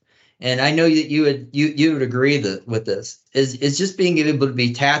 and I know that you would agree with this, is just being able to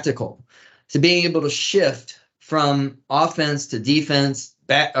be tactical, to being able to shift from offense to defense,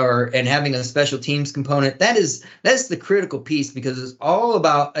 and having a special teams component. That's the critical piece, because it's all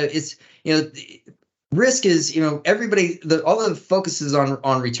about risk is, everybody, all the focus is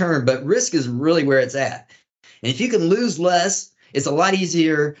on return, but risk is really where it's at. And if you can lose less, it's a lot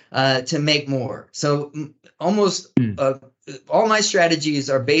easier to make more. So almost all my strategies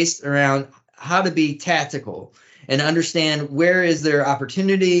are based around how to be tactical and understand where is there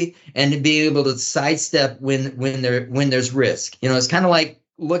opportunity, and to be able to sidestep when there's risk. It's kind of like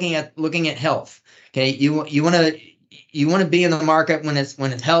looking at health. Okay, you want to be in the market when it's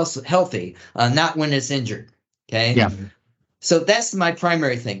healthy, not when it's injured. Okay. Yeah. So that's my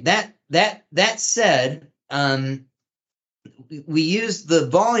primary thing. That said, we use the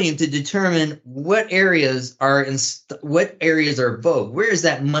volume to determine what areas are vogue. Where is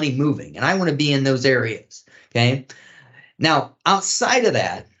that money moving? And I want to be in those areas. Okay. Now, outside of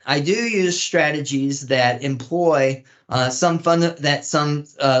that, I do use strategies that employ some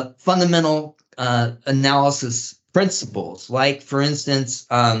fundamental analysis principles. Like, for instance,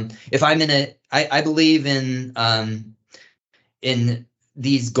 if I'm I believe in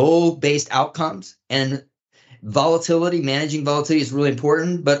these goal-based outcomes, and managing volatility is really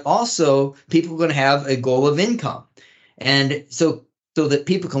important, but also people are going to have a goal of income. And so that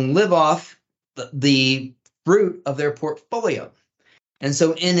people can live off the fruit of their portfolio. And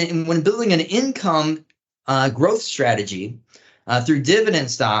so when building an income growth strategy through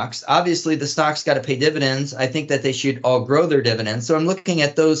dividend stocks, obviously the stocks got to pay dividends. I think that they should all grow their dividends. So I'm looking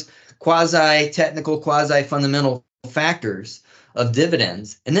at those quasi-technical, quasi-fundamental factors of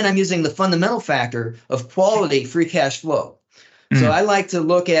dividends. And then I'm using the fundamental factor of quality free cash flow. So I like to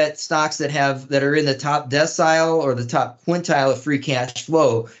look at stocks that are in the top decile or the top quintile of free cash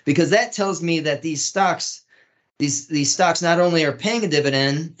flow, because that tells me that these stocks not only are paying a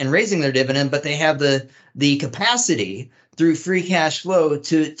dividend and raising their dividend, but they have the capacity through free cash flow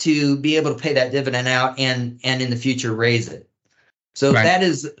to be able to pay that dividend out and in the future raise it. So right.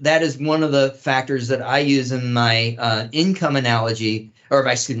 that is one of the factors that I use in my income analogy, or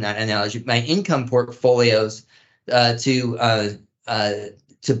my income portfolios to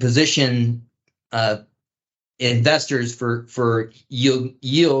position investors for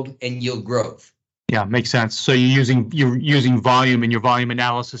yield and yield growth. Yeah, makes sense. So you're using volume and your volume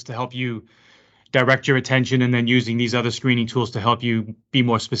analysis to help you direct your attention and then using these other screening tools to help you be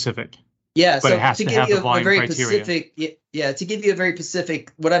more specific. Yeah, But so it has to to give have you the volume a very criteria. specific, to give you a very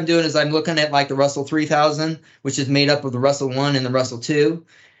specific, what I'm doing is I'm looking at like the Russell 3000, which is made up of the Russell 1 and the Russell 2.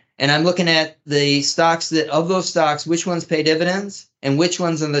 And I'm looking at the stocks that, of those stocks, which ones pay dividends and which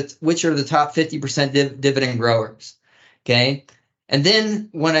are the top 50% dividend growers. Okay. And then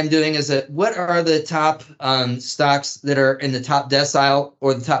what I'm doing is what are the top stocks that are in the top decile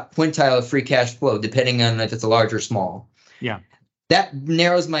or the top quintile of free cash flow, depending on if it's a large or small. Yeah. That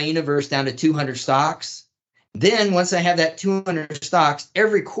narrows my universe down to 200 stocks. Then once I have that 200 stocks,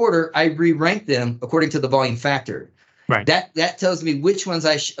 every quarter I re-rank them according to the volume factor. Right. That tells me which ones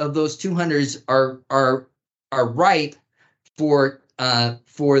of those 200s are ripe for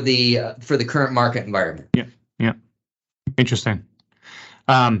the current market environment. Yeah. Interesting.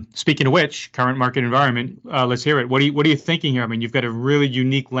 Speaking of which, current market environment, let's hear it. What are you thinking here? I mean, you've got a really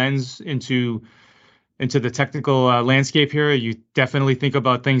unique lens into the technical landscape here. You definitely think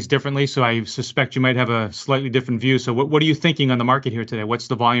about things differently, so I suspect you might have a slightly different view. So what are you thinking on the market here today? What's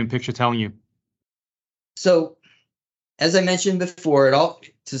the volume picture telling you? So, as I mentioned before,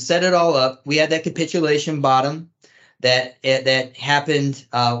 to set it all up, we had that capitulation bottom that happened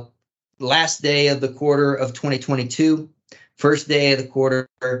last day of the quarter of 2022, first day of the quarter,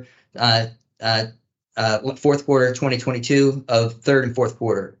 fourth quarter 2022 of third and fourth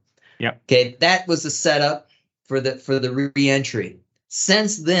quarter. Yeah. Okay, that was the setup for the re-entry.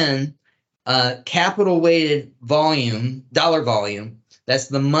 Since then, capital weighted volume, dollar volume, that's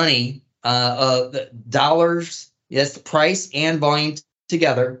the money of the dollars. That's the price and volume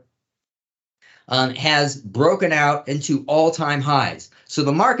together, has broken out into all-time highs. So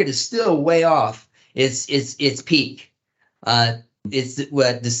the market is still way off its peak. It's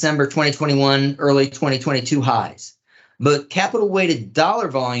December 2021, early 2022 highs. But capital weighted dollar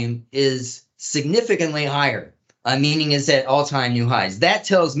volume is significantly higher, meaning it's at all-time new highs. That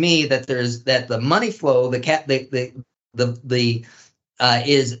tells me that the money flow,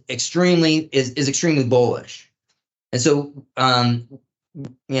 is extremely bullish. And so, I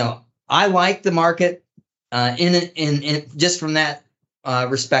like the market in just from that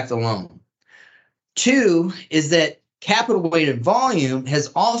respect alone. Two is that capital weighted volume has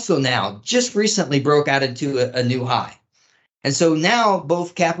also now just recently broke out into a new high. And so now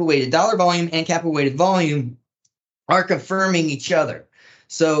both capital weighted dollar volume and capital weighted volume are confirming each other.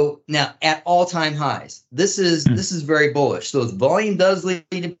 So now at all-time highs, this is very bullish. So if volume does lead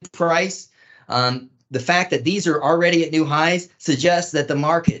to price, the fact that these are already at new highs suggests that the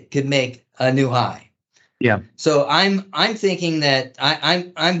market could make a new high. Yeah. So I'm thinking that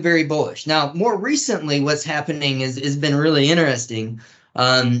I'm very bullish. Now, more recently, what's happening has been really interesting.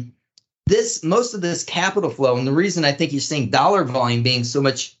 Most of this capital flow, and the reason I think you're seeing dollar volume being so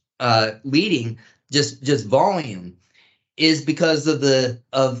much leading just volume, is because of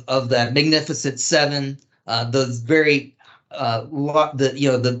that Magnificent Seven, those very the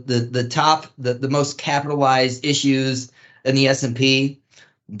most capitalized issual in the S&P.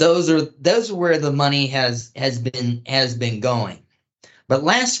 Those are where the money has been going. But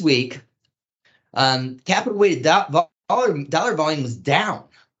last week, capital weighted dollar volume was down,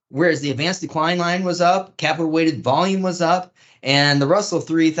 whereas the advanced decline line was up, capital weighted volume was up, and the Russell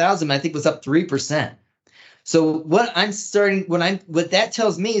 3000 I think was up 3%. So what that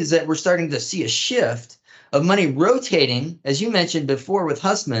tells me is that we're starting to see a shift of money rotating, as you mentioned before with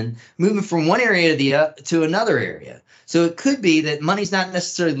Hussman, moving from one area to another area. So it could be that money's not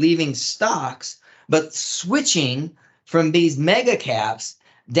necessarily leaving stocks, but switching from these mega caps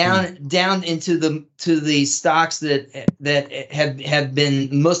down into the stocks that have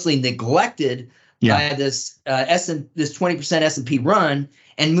been mostly neglected by this 20% S&P run,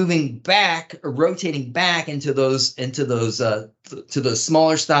 and moving back, or rotating back into those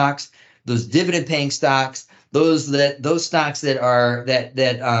smaller stocks, those dividend paying stocks, those stocks that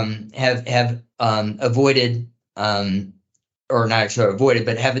have avoided, or not actually avoided,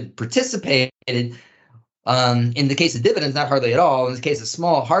 but haven't participated. In the case of dividends, not hardly at all. In the case of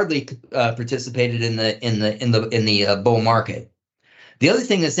small, hardly participated in the bull market. The other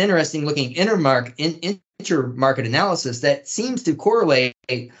thing that's interesting, looking intermarket analysis, that seems to correlate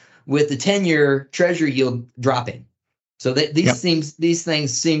with the 10-year Treasury yield dropping. So that these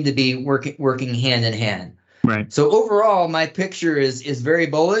things seem to be working hand in hand. Right. So overall, my picture is very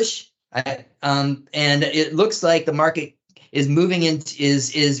bullish, and it looks like the market is moving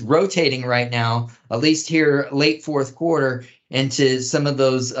is rotating right now, at least here late fourth quarter, into some of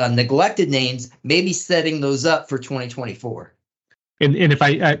those neglected names, maybe setting those up for 2024. And if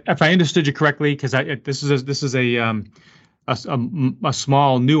I understood you correctly, because this is a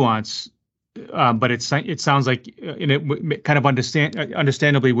small nuance. but it sounds like and it kind of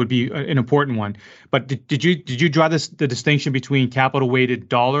understandably would be an important one. But did you draw the distinction between capital weighted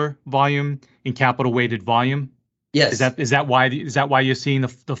dollar volume and capital weighted volume? Yes. Is that why you're seeing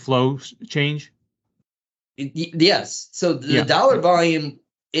the flow change? Yes. So the dollar volume,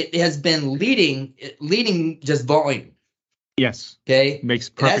 it has been leading just volume. Yes. Okay. Makes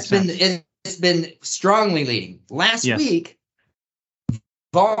perfect sense. It's been strongly leading. Last week,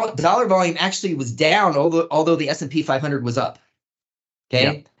 dollar volume actually was down, although the S&P 500 was up.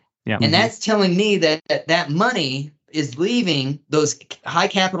 Okay. Yeah. And that's telling me that money is leaving those high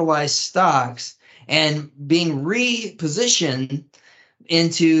capitalized stocks and being repositioned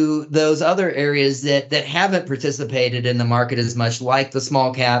into those other areas that haven't participated in the market as much, like the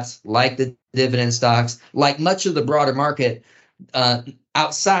small caps, like the dividend stocks, like much of the broader market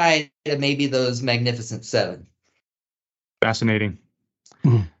outside of maybe those magnificent seven. Fascinating.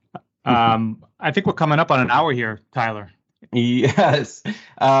 I think we're coming up on an hour here, Tyler. Yes.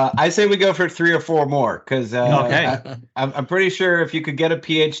 I say we go for 3 or 4 more because I'm pretty sure if you could get a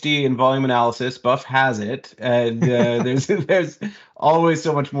PhD in volume analysis, Buff has it, and there's always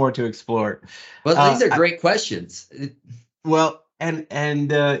so much more to explore. Well, these are great questions. Well, and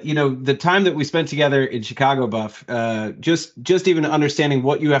the time that we spent together in Chicago, Buff, just even understanding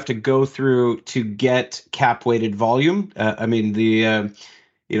what you have to go through to get cap weighted volume. I mean, the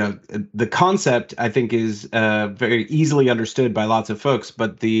concept, I think, is very easily understood by lots of folks,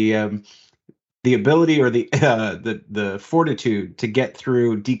 but the ability or the fortitude to get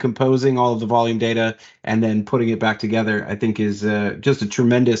through decomposing all of the volume data and then putting it back together, I think, is just a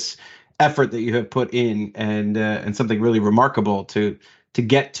tremendous effort that you have put in, and something really remarkable to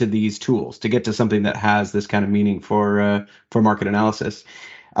get to these tools, to get to something that has this kind of meaning for market analysis.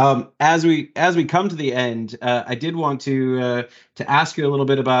 As we come to the end, I did want to ask you a little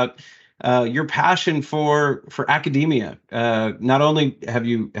bit about your passion for academia. Not only have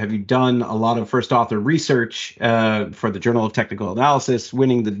you done a lot of first author research for the Journal of Technical Analysis,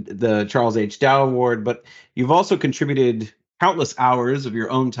 winning the Charles H. Dow Award, but you've also contributed countless hours of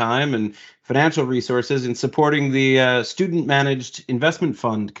your own time and financial resources in supporting the Student Managed Investment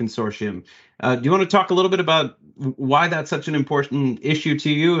Fund Consortium. Do you want to talk a little bit about why that's such an important issue to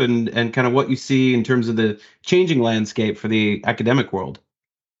you, and kind of what you see in terms of the changing landscape for the academic world?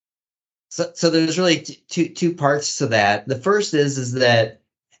 So there's really two parts to that. The first is that,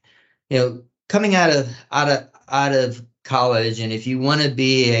 coming out of college, and if you want to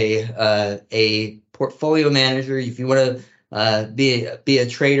be a portfolio manager, if you want to be a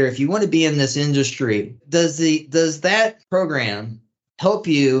trader, if you want to be in this industry, does that program help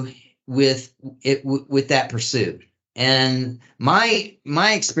you with that pursuit? And my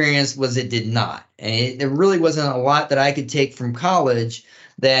experience was it did not. And there really wasn't a lot that I could take from college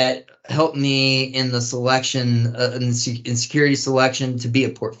that helped me in the selection, in security selection, to be a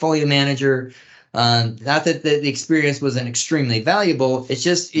portfolio manager. Not that the experience wasn't extremely valuable. It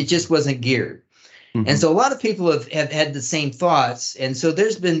just wasn't geared. Mm-hmm. And so a lot of people have had the same thoughts. And so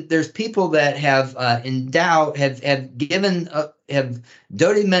there's people that have have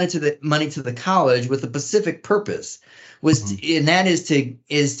donated money to the college with a specific purpose, and that is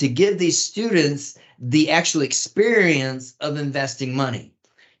to give these students the actual experience of investing money.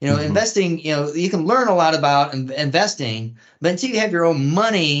 Investing, you can learn a lot about investing, but until you have your own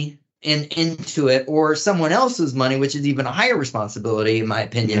money into it, or someone else's money, which is even a higher responsibility, in my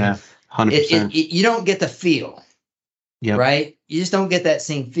opinion. Yeah. 100%. You don't get the feel, right? You just don't get that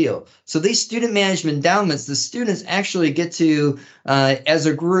same feel. So these student management endowments, the students actually get to, as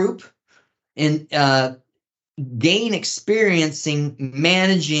a group, gain experiencing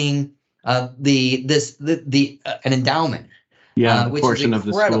managing an endowment. Yeah, which portion of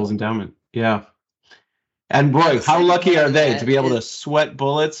the school's endowment. Yeah. And boy, how lucky are they to be able to sweat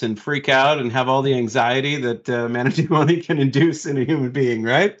bullets and freak out and have all the anxiety that managing money can induce in a human being,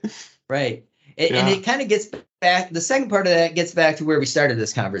 right? Right. And it kind of gets back, the second part of that gets back to where we started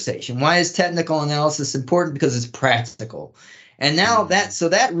this conversation. Why is technical analysis important? Because it's practical. And now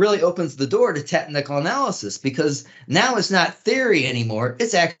that really opens the door to technical analysis, because now it's not theory anymore.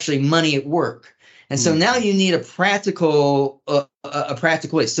 It's actually money at work. And so now you need a practical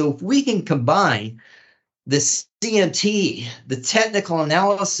way. So if we can combine the CMT, the technical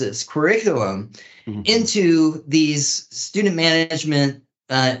analysis curriculum, into these student management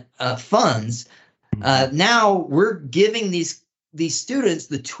funds, now we're giving these students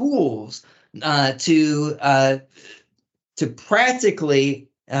the tools to practically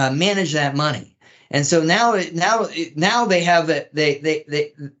manage that money. And so now they have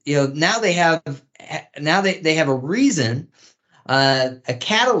they have a reason, a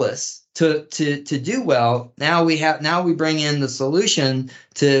catalyst to do well, now we bring in the solution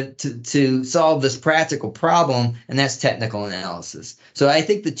to solve this practical problem, and that's technical analysis. So I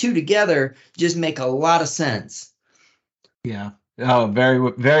think the two together just make a lot of sense. Yeah. Oh,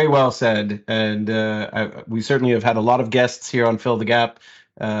 very, very well said. And we certainly have had a lot of guests here on Fill the Gap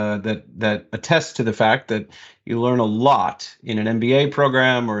that attest to the fact that you learn a lot in an MBA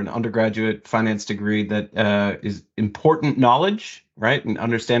program or an undergraduate finance degree that is important knowledge, right? And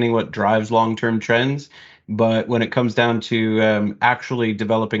understanding what drives long-term trends. But when it comes down to actually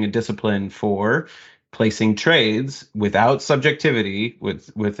developing a discipline for placing trades without subjectivity,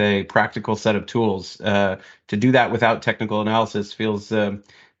 with a practical set of tools, to do that without technical analysis feels a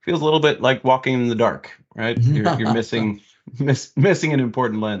little bit like walking in the dark, right? You're missing an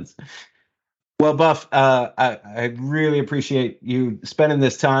important lens. Well, Buff, I really appreciate you spending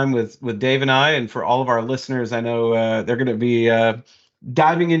this time with Dave and I, and for all of our listeners, I know they're going to be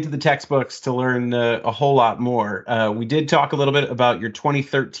diving into the textbooks to learn a whole lot more. We did talk a little bit about your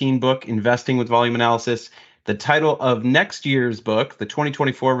 2013 book, Investing with Volume Analysis. The title of next year's book, the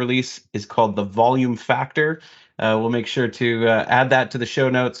 2024 release, is called The Volume Factor. We'll make sure to add that to the show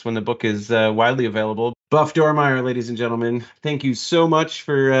notes when the book is widely available. Buff Dormeier, ladies and gentlemen, thank you so much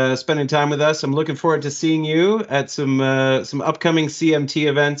for spending time with us. I'm looking forward to seeing you at some upcoming CMT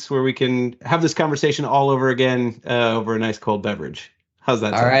events where we can have this conversation all over again over a nice cold beverage. How's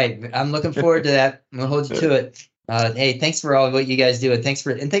that sound? All right. I'm looking forward to that. I'm going to hold you to it. Hey, thanks for all what you guys do. And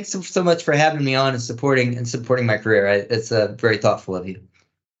thanks so much for having me on and supporting my career. It's very thoughtful of you.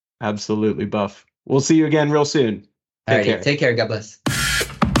 Absolutely, Buff. We'll see you again real soon. Take care. Take care. God bless.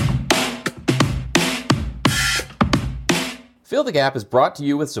 Fill the Gap is brought to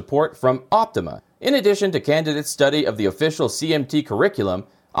you with support from Optima. In addition to candidates' study of the official CMT curriculum,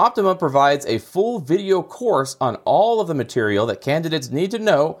 Optima provides a full video course on all of the material that candidates need to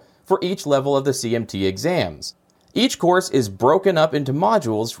know for each level of the CMT exams. Each course is broken up into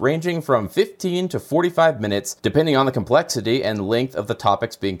modules ranging from 15 to 45 minutes, depending on the complexity and length of the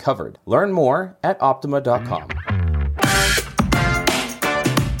topics being covered. Learn more at optima.com.